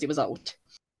abdicate because he was old.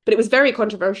 But it was very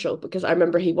controversial because I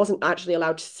remember he wasn't actually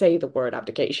allowed to say the word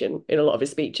abdication in a lot of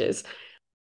his speeches.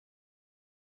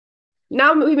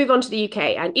 Now we move on to the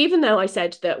UK. And even though I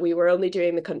said that we were only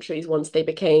doing the countries once they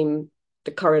became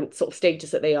the current sort of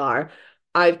status that they are,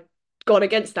 I've gone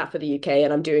against that for the UK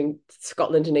and I'm doing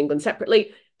Scotland and England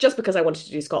separately just because I wanted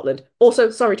to do Scotland. Also,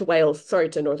 sorry to Wales, sorry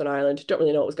to Northern Ireland. Don't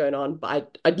really know what was going on,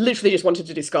 but I literally just wanted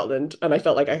to do Scotland and I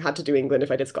felt like I had to do England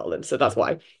if I did Scotland. So that's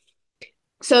why.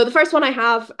 So the first one I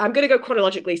have, I'm going to go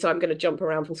chronologically, so I'm going to jump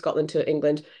around from Scotland to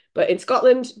England. But in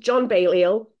Scotland, John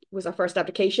Balliol was our first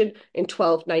abdication in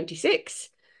 1296.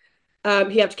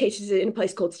 He abdicated in a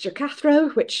place called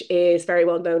Stracathro, which is very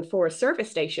well known for a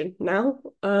service station now.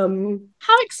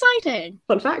 How exciting.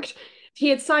 Fun fact. He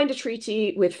had signed a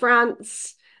treaty with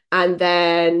France, and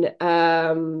then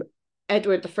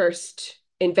Edward I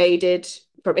invaded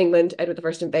from England. Edward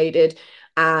I invaded,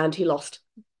 and he lost.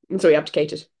 And so he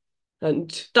abdicated.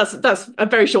 And that's a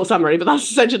very short summary, but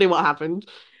that's essentially what happened.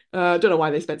 I don't know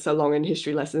why they spent so long in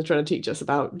history lessons trying to teach us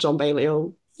about John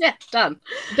Balliol. Yeah, done.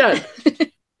 Done.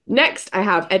 Next, I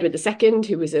have Edward II,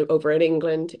 who was over in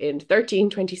England in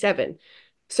 1327.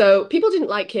 So people didn't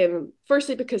like him,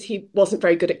 firstly, because he wasn't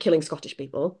very good at killing Scottish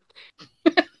people.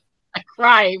 A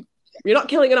crime. You're not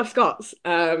killing enough Scots.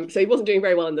 So he wasn't doing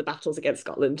very well in the battles against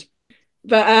Scotland.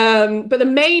 But the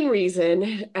main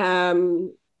reason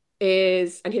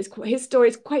is, and his story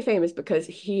is quite famous because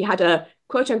he had a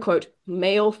quote unquote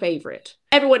male favorite.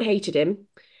 Everyone hated him.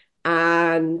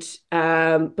 And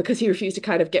because he refused to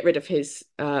kind of get rid of his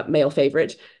male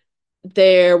favorite,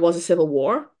 there was a civil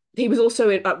war. He was also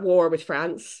at war with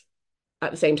France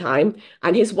at the same time,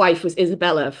 and his wife was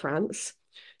Isabella of France.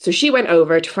 So she went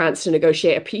over to France to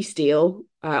negotiate a peace deal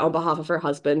on behalf of her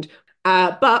husband.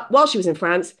 But while she was in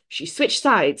France, she switched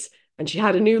sides and she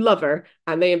had a new lover,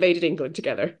 and they invaded England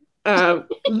together.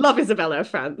 Love Isabella of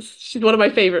France. She's one of my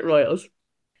favorite royals.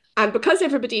 And because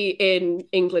everybody in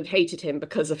England hated him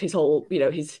because of his whole,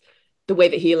 the way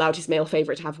that he allowed his male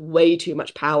favorite to have way too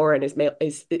much power, and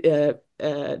the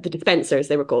Despensers,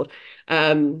 they were called,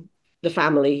 the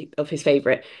family of his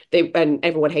favorite, and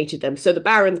everyone hated them. So the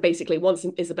barons basically, once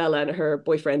Isabella and her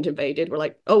boyfriend invaded, were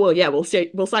like, oh well, yeah, we'll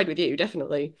side with you,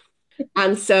 definitely.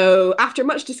 And so after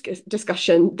much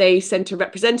discussion, they sent a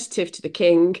representative to the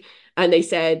king, and they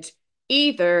said,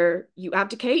 either you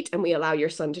abdicate and we allow your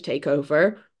son to take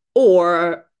over, we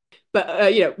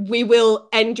will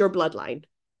end your bloodline.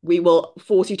 We will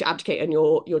force you to abdicate, and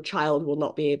your child will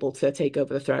not be able to take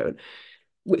over the throne.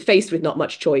 Faced with not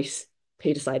much choice,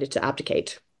 he decided to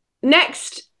abdicate.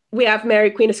 Next, we have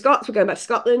Mary, Queen of Scots. We're going back to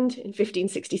Scotland in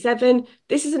 1567.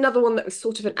 This is another one that was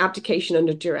sort of an abdication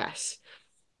under duress.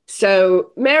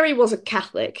 So Mary was a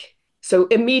Catholic. So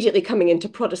immediately coming into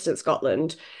Protestant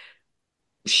Scotland,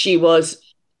 she was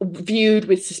viewed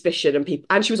with suspicion,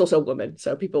 and she was also a woman.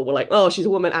 So people were like, oh, she's a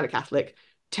woman and a Catholic.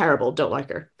 Terrible, don't like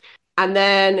her. And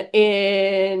then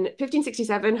in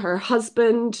 1567, her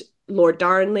husband, Lord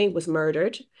Darnley, was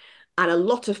murdered. And a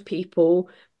lot of people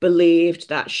believed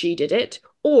that she did it,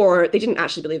 or they didn't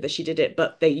actually believe that she did it,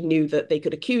 but they knew that they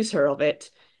could accuse her of it.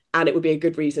 And it would be a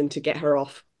good reason to get her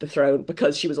off the throne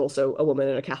because she was also a woman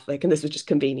and a Catholic. And this was just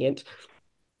convenient.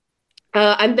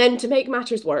 And then to make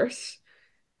matters worse,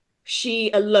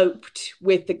 she eloped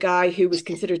with the guy who was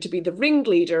considered to be the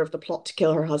ringleader of the plot to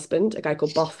kill her husband, a guy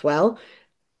called Bothwell.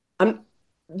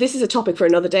 This is a topic for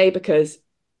another day because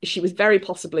she was very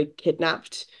possibly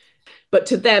kidnapped. But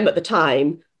to them at the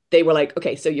time, they were like,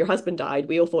 okay, so your husband died.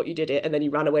 We all thought you did it. And then you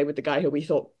ran away with the guy who we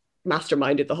thought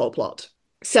masterminded the whole plot.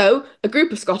 So a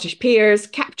group of Scottish peers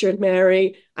captured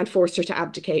Mary and forced her to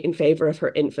abdicate in favour of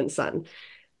her infant son.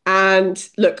 And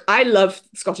look, I love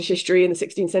Scottish history in the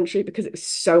 16th century because it was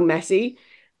so messy.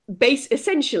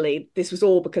 Essentially, this was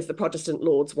all because the Protestant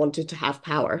lords wanted to have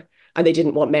power and they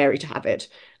didn't want Mary to have it.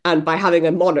 And by having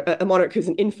a monarch who's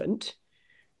an infant,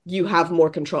 you have more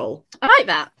control. I like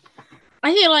that.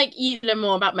 I feel like you learn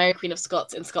more about Mary, Queen of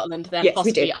Scots in Scotland than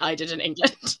possibly I did in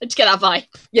England. To get that vibe.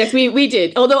 Yes, we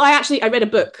did. Although I read a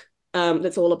book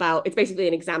that's all about, it's basically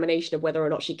an examination of whether or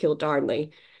not she killed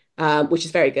Darnley. Which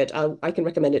is very good. I can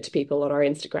recommend it to people on our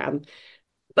Instagram.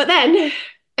 But then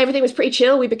everything was pretty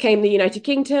chill. We became the United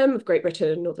Kingdom of Great Britain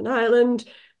and Northern Ireland.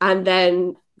 And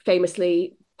then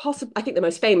famously, I think the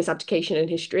most famous abdication in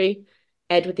history,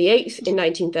 Edward VIII in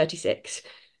 1936.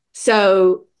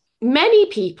 So many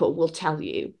people will tell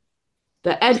you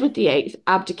that Edward VIII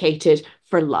abdicated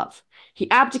for love. He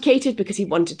abdicated because he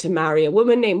wanted to marry a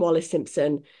woman named Wallis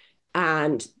Simpson.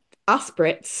 And us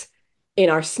Brits, in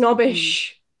our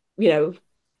snobbish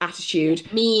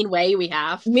attitude, mean way we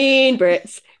have, mean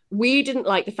Brits, We didn't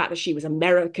like the fact that she was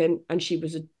American and she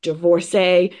was a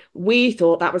divorcee. We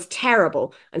thought that was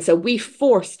terrible. And so we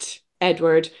forced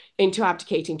Edward into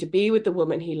abdicating to be with the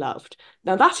woman he loved.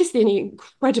 Now, that is the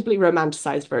incredibly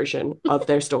romanticized version of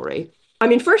their story. I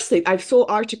mean, firstly, I saw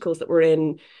articles that were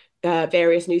in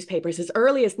various newspapers as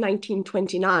early as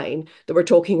 1929 that were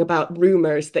talking about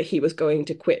rumors that he was going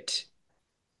to quit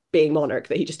being monarch,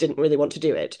 that he just didn't really want to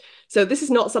do it. So this is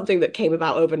not something that came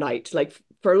about overnight. Like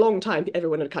for a long time,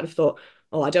 everyone had kind of thought,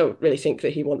 oh, I don't really think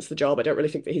that he wants the job. I don't really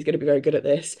think that he's going to be very good at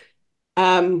this.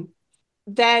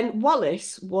 Then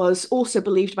Wallace was also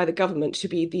believed by the government to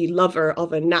be the lover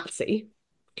of a Nazi.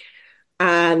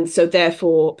 And so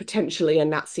therefore potentially a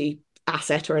Nazi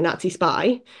asset or a Nazi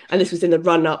spy. And this was in the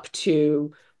run up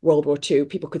to World War II.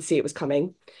 People could see it was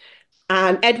coming.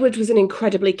 And Edward was an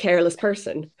incredibly careless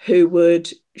person who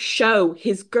would show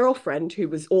his girlfriend, who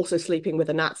was also sleeping with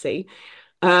a Nazi,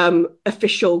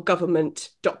 official government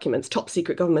documents, top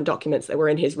secret government documents that were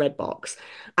in his red box.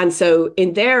 And so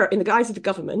in the guise of the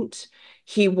government,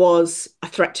 he was a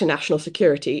threat to national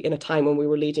security in a time when we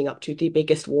were leading up to the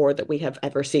biggest war that we have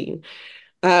ever seen.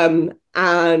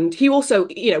 And he also,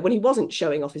 when he wasn't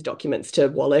showing off his documents to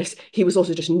Wallace, he was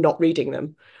also just not reading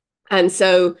them. And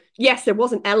so, yes, there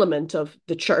was an element of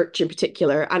the church in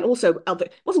particular, and also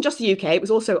it wasn't just the UK, it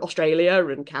was also Australia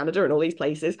and Canada and all these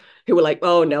places who were like,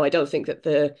 oh, no, I don't think that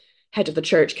the head of the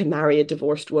church can marry a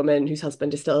divorced woman whose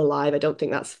husband is still alive. I don't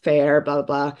think that's fair, blah,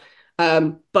 blah,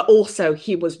 blah. But also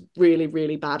he was really,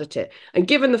 really bad at it. And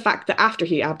given the fact that after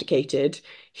he abdicated,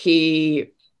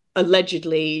 he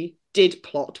allegedly did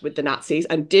plot with the Nazis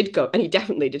and he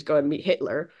definitely did go and meet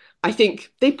Hitler, I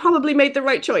think they probably made the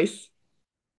right choice.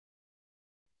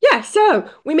 Yeah, so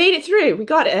we made it through. We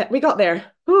got it. We got there.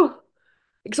 Whew,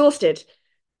 exhausted.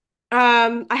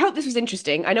 I hope this was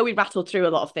interesting. I know we rattled through a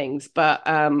lot of things, but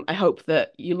I hope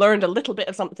that you learned a little bit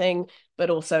of something, but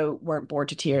also weren't bored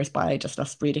to tears by just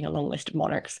us reading a long list of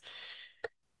monarchs.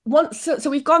 So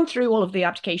we've gone through all of the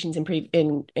abdications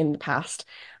in the past.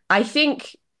 I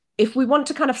think if we want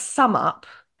to kind of sum up,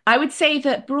 I would say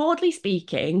that broadly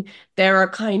speaking, there are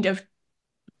kind of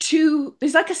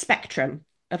there's like a spectrum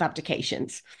of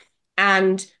abdications.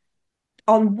 And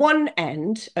on one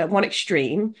end, at one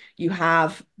extreme, you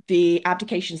have the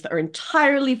abdications that are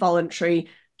entirely voluntary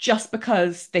just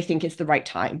because they think it's the right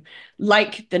time,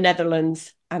 like the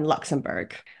Netherlands and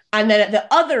Luxembourg. And then at the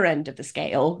other end of the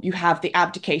scale, you have the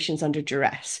abdications under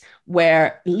duress,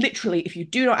 where literally, if you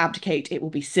do not abdicate, it will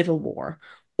be civil war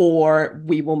or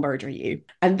we will murder you.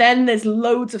 And then there's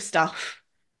loads of stuff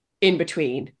in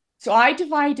between. So I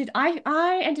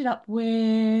ended up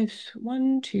with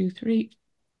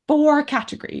 4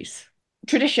 categories.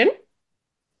 Tradition.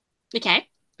 Okay.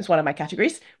 Is one of my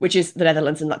categories, which is the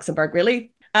Netherlands and Luxembourg,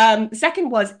 really. Second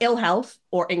was ill health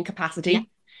or incapacity. Yeah.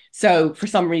 So for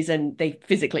some reason, they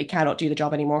physically cannot do the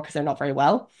job anymore because they're not very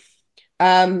well.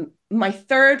 My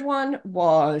third one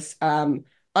was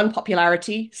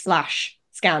unpopularity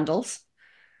 / scandals.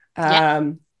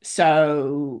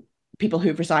 So people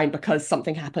who've resigned because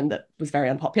something happened that was very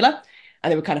unpopular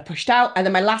and they were kind of pushed out. And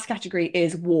then my last category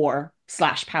is war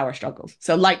 / power struggles.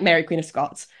 So like Mary Queen of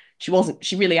Scots, she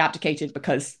really abdicated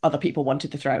because other people wanted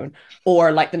the throne,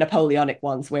 or like the Napoleonic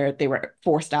ones where they were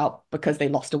forced out because they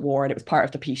lost a war and it was part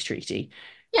of the peace treaty.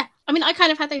 Yeah, I mean, I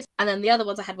kind of had those. And then the other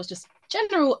ones I had was just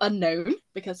general unknown,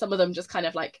 because some of them just kind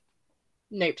of like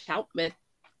noped out with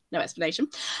no explanation.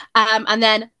 And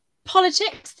then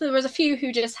politics, there was a few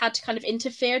who just had to kind of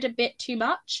interfered a bit too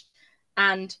much,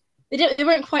 and they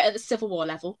weren't quite at the Civil War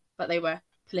level, but they were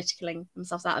politicking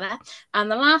themselves out of there.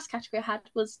 And the last category I had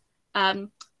was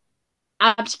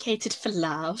abdicated for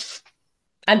love.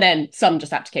 And then some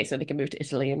just abdicate so they can move to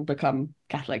Italy and become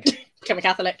Catholic. Become a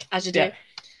Catholic, as you do.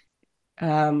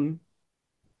 Yeah.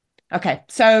 Okay,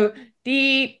 so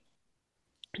the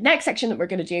next section that we're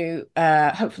going to do,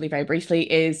 hopefully very briefly,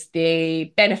 is the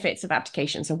benefits of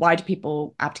abdication. So why do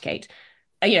people abdicate?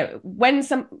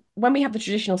 When we have the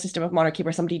traditional system of monarchy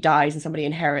where somebody dies and somebody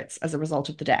inherits as a result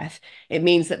of the death, it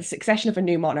means that the succession of a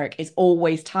new monarch is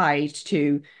always tied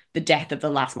to the death of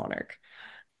the last monarch.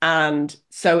 And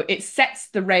so it sets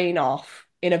the reign off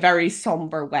in a very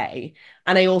somber way.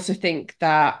 And I also think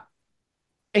that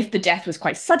if the death was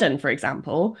quite sudden, for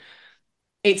example,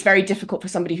 it's very difficult for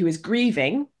somebody who is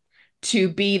grieving to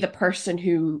be the person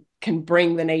who can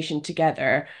bring the nation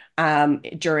together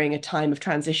during a time of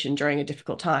transition, during a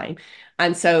difficult time.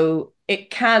 And so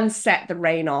it can set the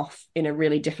reign off in a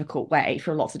really difficult way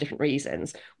for lots of different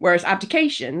reasons. Whereas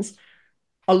abdications,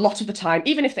 a lot of the time,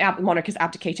 even if the monarch is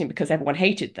abdicating because everyone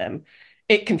hated them,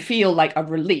 it can feel like a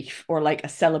relief or like a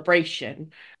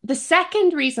celebration. The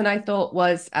second reason I thought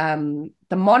was the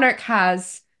monarch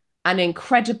has an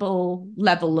incredible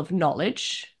level of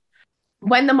knowledge.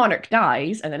 When the monarch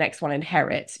dies and the next one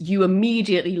inherits, you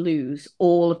immediately lose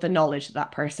all of the knowledge that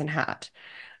that person had.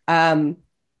 Um,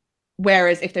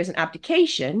 Whereas if there's an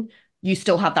abdication, you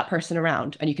still have that person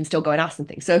around and you can still go and ask them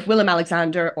things. So if Willem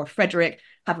Alexander or Frederick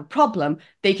have a problem,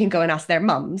 they can go and ask their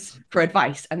mums for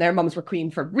advice. And their mums were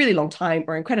queen for a really long time,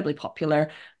 were incredibly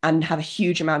popular and have a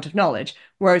huge amount of knowledge.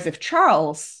 Whereas if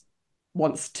Charles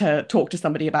wants to talk to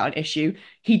somebody about an issue,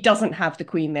 he doesn't have the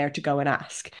queen there to go and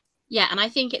ask. Yeah, and I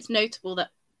think it's notable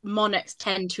that monarchs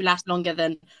tend to last longer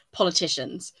than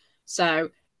politicians.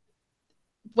 So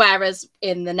whereas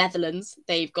in the Netherlands,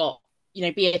 they've got,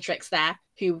 Beatrix there,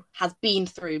 who has been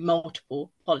through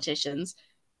multiple politicians.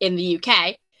 In the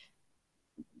UK,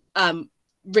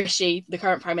 Rishi, the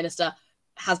current Prime Minister,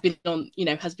 has been Prime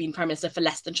Minister for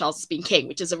less than Charles has been king,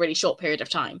 which is a really short period of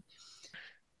time.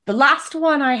 The last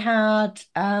one I had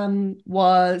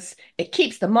was it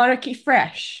keeps the monarchy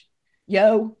fresh.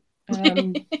 Yo. I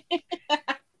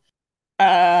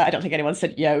don't think anyone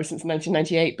said yo since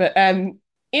 1998, but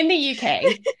in the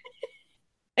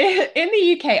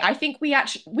UK, I think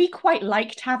we quite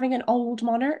liked having an old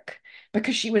monarch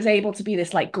because she was able to be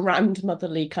this like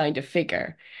grandmotherly kind of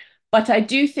figure. But I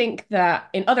do think that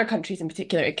in other countries in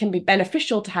particular, it can be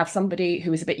beneficial to have somebody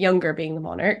who is a bit younger being the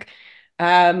monarch,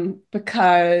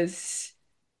 because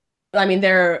I mean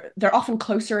they're often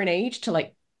closer in age to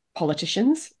like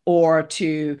politicians or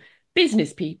to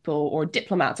business people or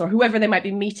diplomats or whoever they might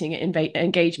be meeting at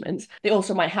engagements. They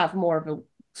also might have more of a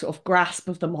sort of grasp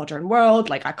of the modern world.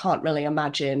 Like I can't really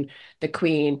imagine the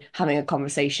Queen having a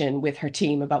conversation with her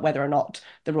team about whether or not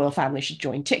the royal family should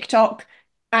join TikTok.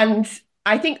 And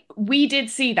I think we did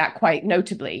see that quite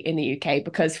notably in the UK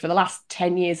because for the last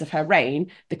 10 years of her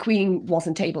reign, the Queen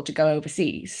wasn't able to go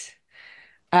overseas.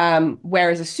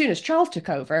 Whereas as soon as Charles took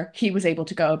over, he was able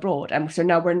to go abroad. And so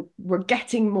now we're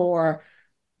getting more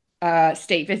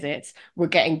state visits, we're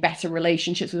getting better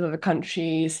relationships with other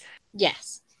countries.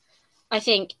 Yes. I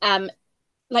think,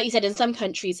 like you said, in some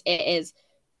countries,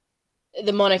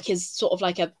 the monarch is sort of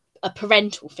like a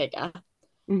parental figure.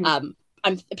 Mm-hmm.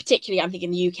 I'm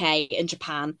thinking the UK and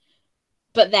Japan,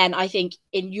 but then I think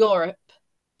in Europe,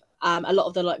 a lot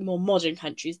of the like more modern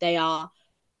countries, they are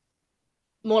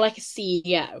more like a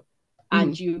CEO,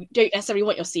 and you don't necessarily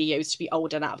want your CEOs to be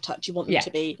old and out of touch. You want them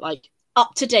to be like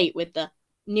up to date with the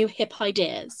new hip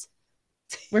ideas.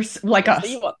 We're like us.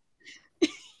 It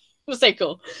was so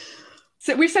cool.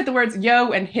 So we've said the words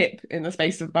yo and hip in the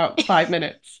space of about 5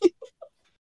 minutes.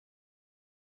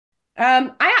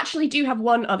 I actually do have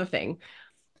one other thing.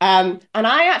 And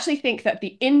I actually think that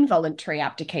the involuntary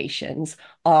abdications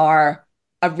are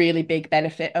a really big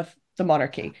benefit of the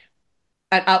monarchy.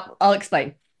 And I'll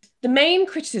explain. The main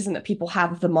criticism that people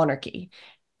have of the monarchy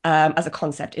as a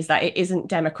concept is that it isn't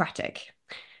democratic.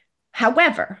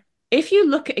 However, if you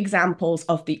look at examples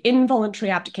of the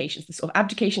involuntary abdications, the sort of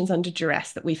abdications under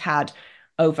duress that we've had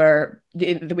over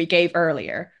that we gave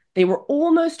earlier, they were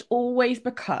almost always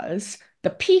because the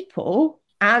people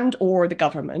and or the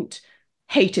government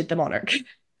hated the monarch.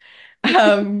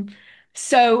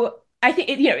 So I think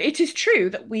it is true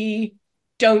that we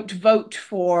don't vote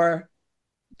for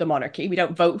the monarchy. We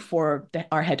don't vote for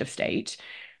our head of state.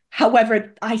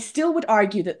 However, I still would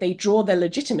argue that they draw their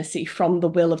legitimacy from the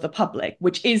will of the public,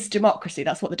 which is democracy.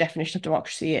 That's what the definition of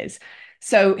democracy is.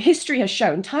 So history has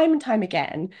shown time and time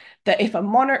again that if a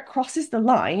monarch crosses the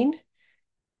line,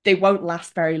 they won't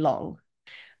last very long.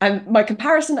 And my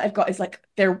comparison that I've got is like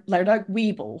they're like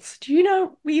Weebles. Do you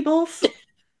know Weebles?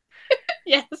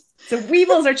 Yes. So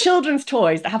Weebles are children's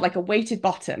toys that have like a weighted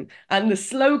bottom. And the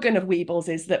slogan of Weebles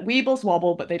is that Weebles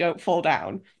wobble, but they don't fall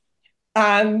down.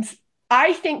 And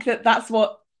I think that that's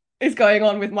what is going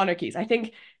on with monarchies. I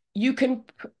think you can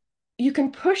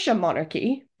push a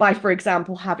monarchy by, for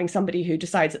example, having somebody who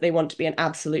decides that they want to be an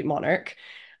absolute monarch.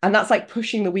 And that's like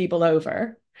pushing the Weeble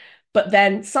over. But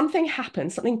then something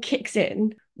happens, something kicks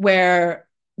in where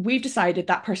we've decided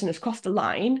that person has crossed a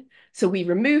line. So we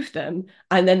remove them.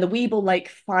 And then the Weeble like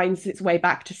finds its way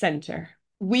back to center.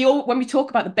 When we talk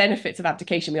about the benefits of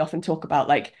abdication, we often talk about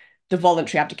like the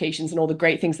voluntary abdications and all the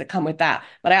great things that come with that.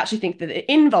 But I actually think that the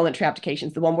involuntary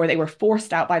abdications, the one where they were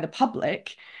forced out by the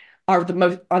public, are the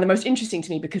most interesting to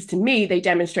me because to me, they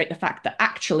demonstrate the fact that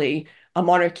actually a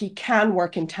monarchy can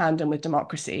work in tandem with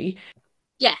democracy.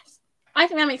 Yes, I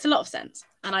think that makes a lot of sense.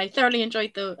 And I thoroughly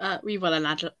enjoyed the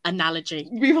Weeble analogy.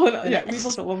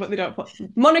 Weebles wobble, but they don't fall.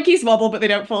 Monarchies wobble, but they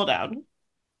don't fall down.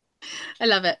 I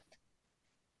love it.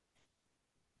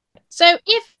 So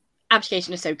if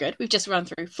abdication is so good, we've just run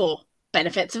through 4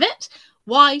 benefits of it.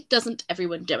 Why doesn't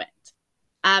everyone do it?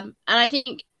 And I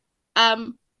think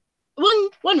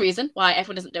one reason why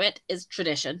everyone doesn't do it is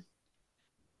tradition.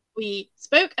 We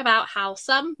spoke about how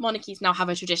some monarchies now have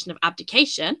a tradition of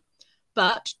abdication,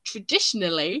 but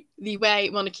traditionally, the way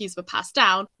monarchies were passed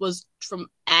down was from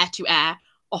heir to heir,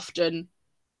 often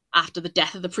after the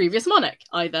death of the previous monarch,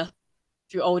 either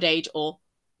through old age or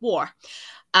war.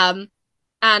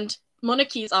 And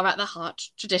monarchies are at their heart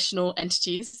traditional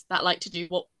entities that like to do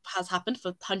what has happened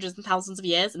for hundreds and thousands of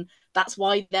years, and that's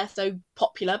why they're so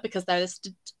popular, because they're this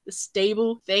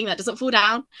stable thing that doesn't fall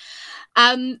down.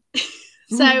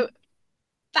 So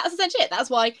that's essentially it. That's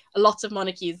why a lot of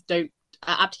monarchies don't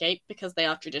abdicate, because they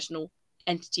are traditional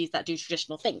entities that do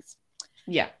traditional things.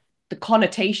 Yeah, the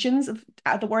connotations of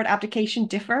the word abdication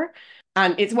differ.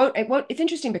 And it's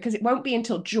interesting because it won't be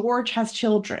until George has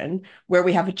children where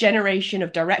we have a generation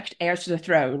of direct heirs to the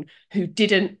throne who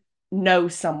didn't know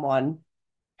someone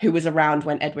who was around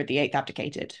when Edward VIII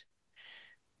abdicated.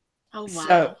 Oh, wow.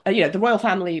 So, the royal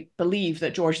family believe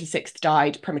that George VI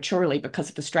died prematurely because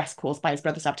of the stress caused by his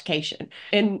brother's abdication.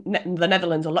 In the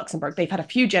Netherlands or Luxembourg, they've had a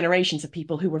few generations of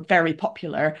people who were very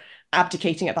popular,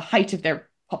 abdicating at the height of their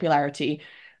popularity,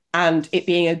 and it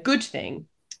being a good thing.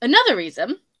 Another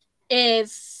reason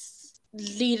is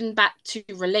leading back to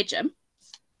religion,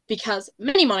 because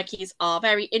many monarchies are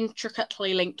very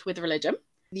intricately linked with religion.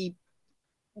 The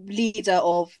leader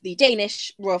of the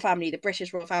Danish royal family, the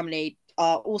British royal family,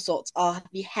 all sorts, are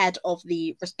the head of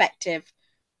the respective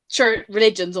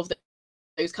religions of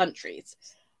those countries.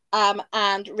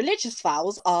 And religious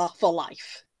vows are for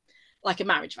life, like a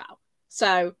marriage vow.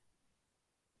 So,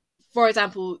 for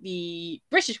example, the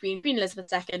British Queen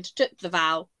Elizabeth II, took the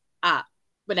vow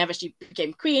whenever she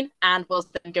became queen, and was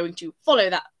then going to follow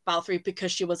that vow through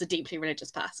because she was a deeply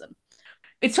religious person.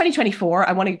 It's 2024.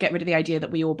 I want to get rid of the idea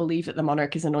that we all believe that the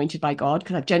monarch is anointed by God,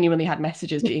 because I've genuinely had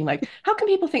messages being like, how can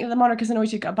people think that the monarch is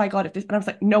anointed by God if this? And I was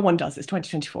like, no one does. It's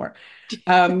 2024.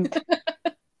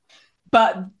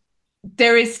 But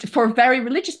there is, for very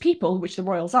religious people, which the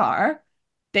royals are,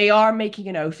 they are making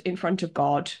an oath in front of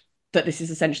God that this is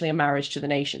essentially a marriage to the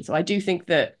nation. So I do think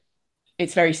that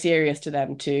it's very serious to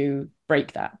them to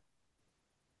break that.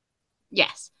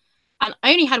 Yes. And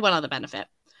I only had one other benefit,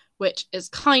 which is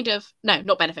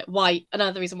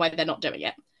another reason why they're not doing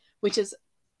it, which is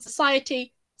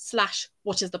society /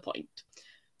 what is the point?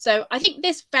 So I think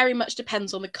this very much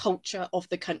depends on the culture of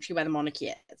the country where the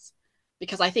monarchy is,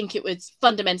 because I think it was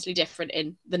fundamentally different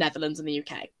in the Netherlands and the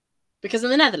UK. Because in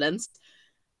the Netherlands,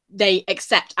 they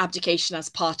accept abdication as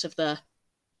part of the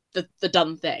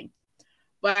done thing.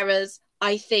 Whereas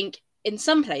I think in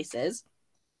some places,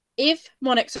 if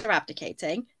monarchs are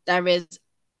abdicating, there is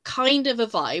kind of a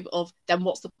vibe of, then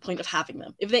what's the point of having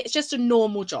them? If it's just a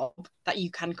normal job that you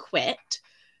can quit,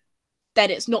 then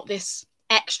it's not this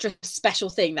extra special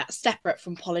thing that's separate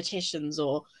from politicians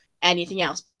or anything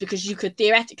else, because you could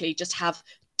theoretically just have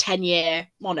 10-year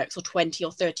monarchs or 20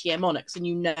 or 30-year monarchs, and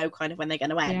you know kind of when they're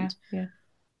going to end.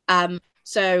 Yeah.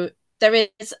 So there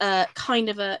is a kind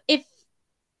of if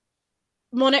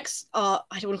monarchs are,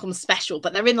 I don't want to call them special,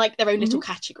 but they're in like their own little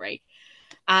category.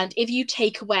 And if you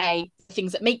take away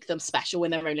things that make them special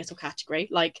in their own little category,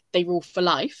 like they rule for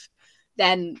life,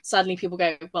 then suddenly people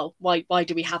go, well, why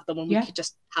do we have them when we could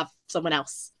just have someone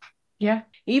else? Yeah.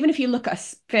 Even if you look at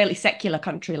a fairly secular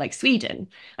country like Sweden,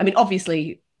 I mean,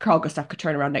 obviously, Carl Gustaf could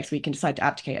turn around next week and decide to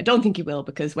abdicate. I don't think he will,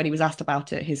 because when he was asked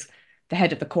about it, the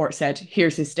head of the court said,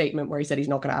 here's his statement where he said he's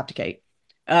not going to abdicate.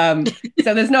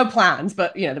 So there's no plans,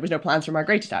 but, there was no plans for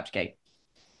Margrethe to abdicate.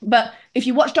 But if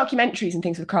you watch documentaries and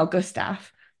things with Carl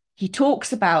Gustaf, he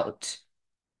talks about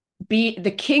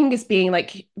the king as being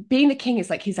the king is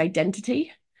like his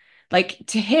identity. Like,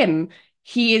 to him,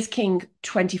 he is king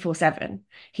 24/7.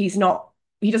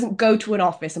 He doesn't go to an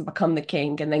office and become the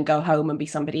king and then go home and be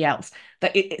somebody else.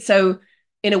 So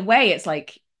in a way, it's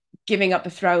like giving up the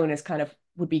throne is kind of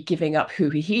would be giving up who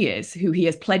he is, who he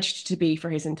has pledged to be for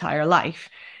his entire life.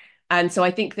 And so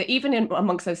I think that even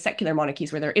amongst those secular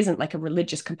monarchies where there isn't like a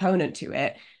religious component to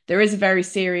it, there is a very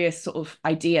serious sort of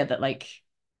idea that like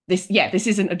this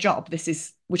isn't a job. This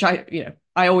is, which I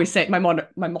always say, my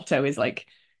motto is like,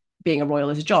 being a royal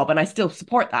is a job, and I still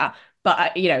support that.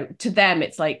 But to them,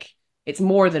 it's like, it's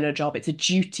more than a job. It's a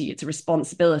duty. It's a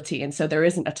responsibility. And so there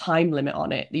isn't a time limit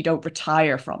on it. You don't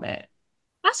retire from it.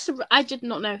 I did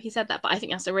not know he said that, but I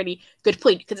think that's a really good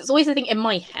point, because it's always a thing in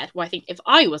my head where I think if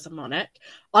I was a monarch,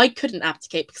 I couldn't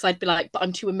abdicate because I'd be like, but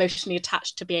I'm too emotionally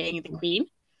attached to being the queen.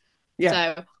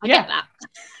 Yeah. So I get that.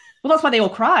 Well, that's why they all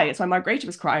cry. It's why Margrethe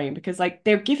was crying, because like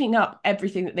they're giving up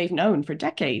everything that they've known for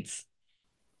decades.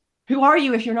 Who are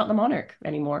you if you're not the monarch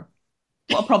anymore?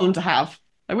 What a problem to have.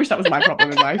 I wish that was my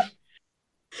problem in life.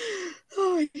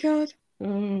 Oh my God.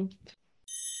 Mm.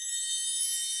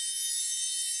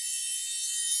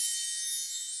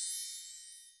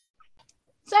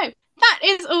 So that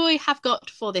is all we have got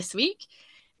for this week.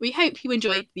 We hope you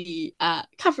enjoyed the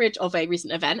coverage of a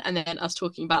recent event and then us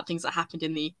talking about things that happened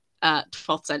in the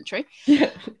 12th century.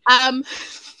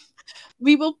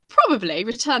 We will probably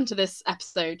return to this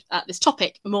episode, this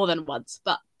topic, more than once,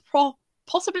 but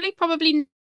probably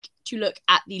to look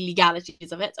at the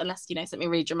legalities of it, unless, something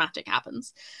really dramatic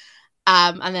happens.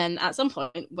 And then at some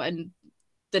point, when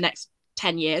the next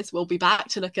 10 years, we'll be back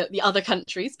to look at the other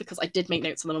countries, because I did make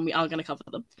notes on them and we are going to cover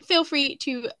them. Feel free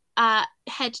to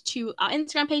head to our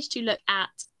Instagram page to look at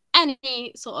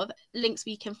any sort of links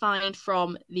we can find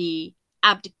from the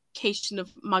abdication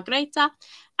of Margrethe,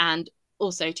 and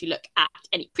also to look at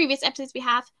any previous episodes we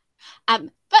have.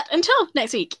 But until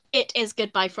next week, it is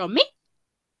goodbye from me.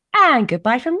 And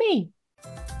goodbye from me.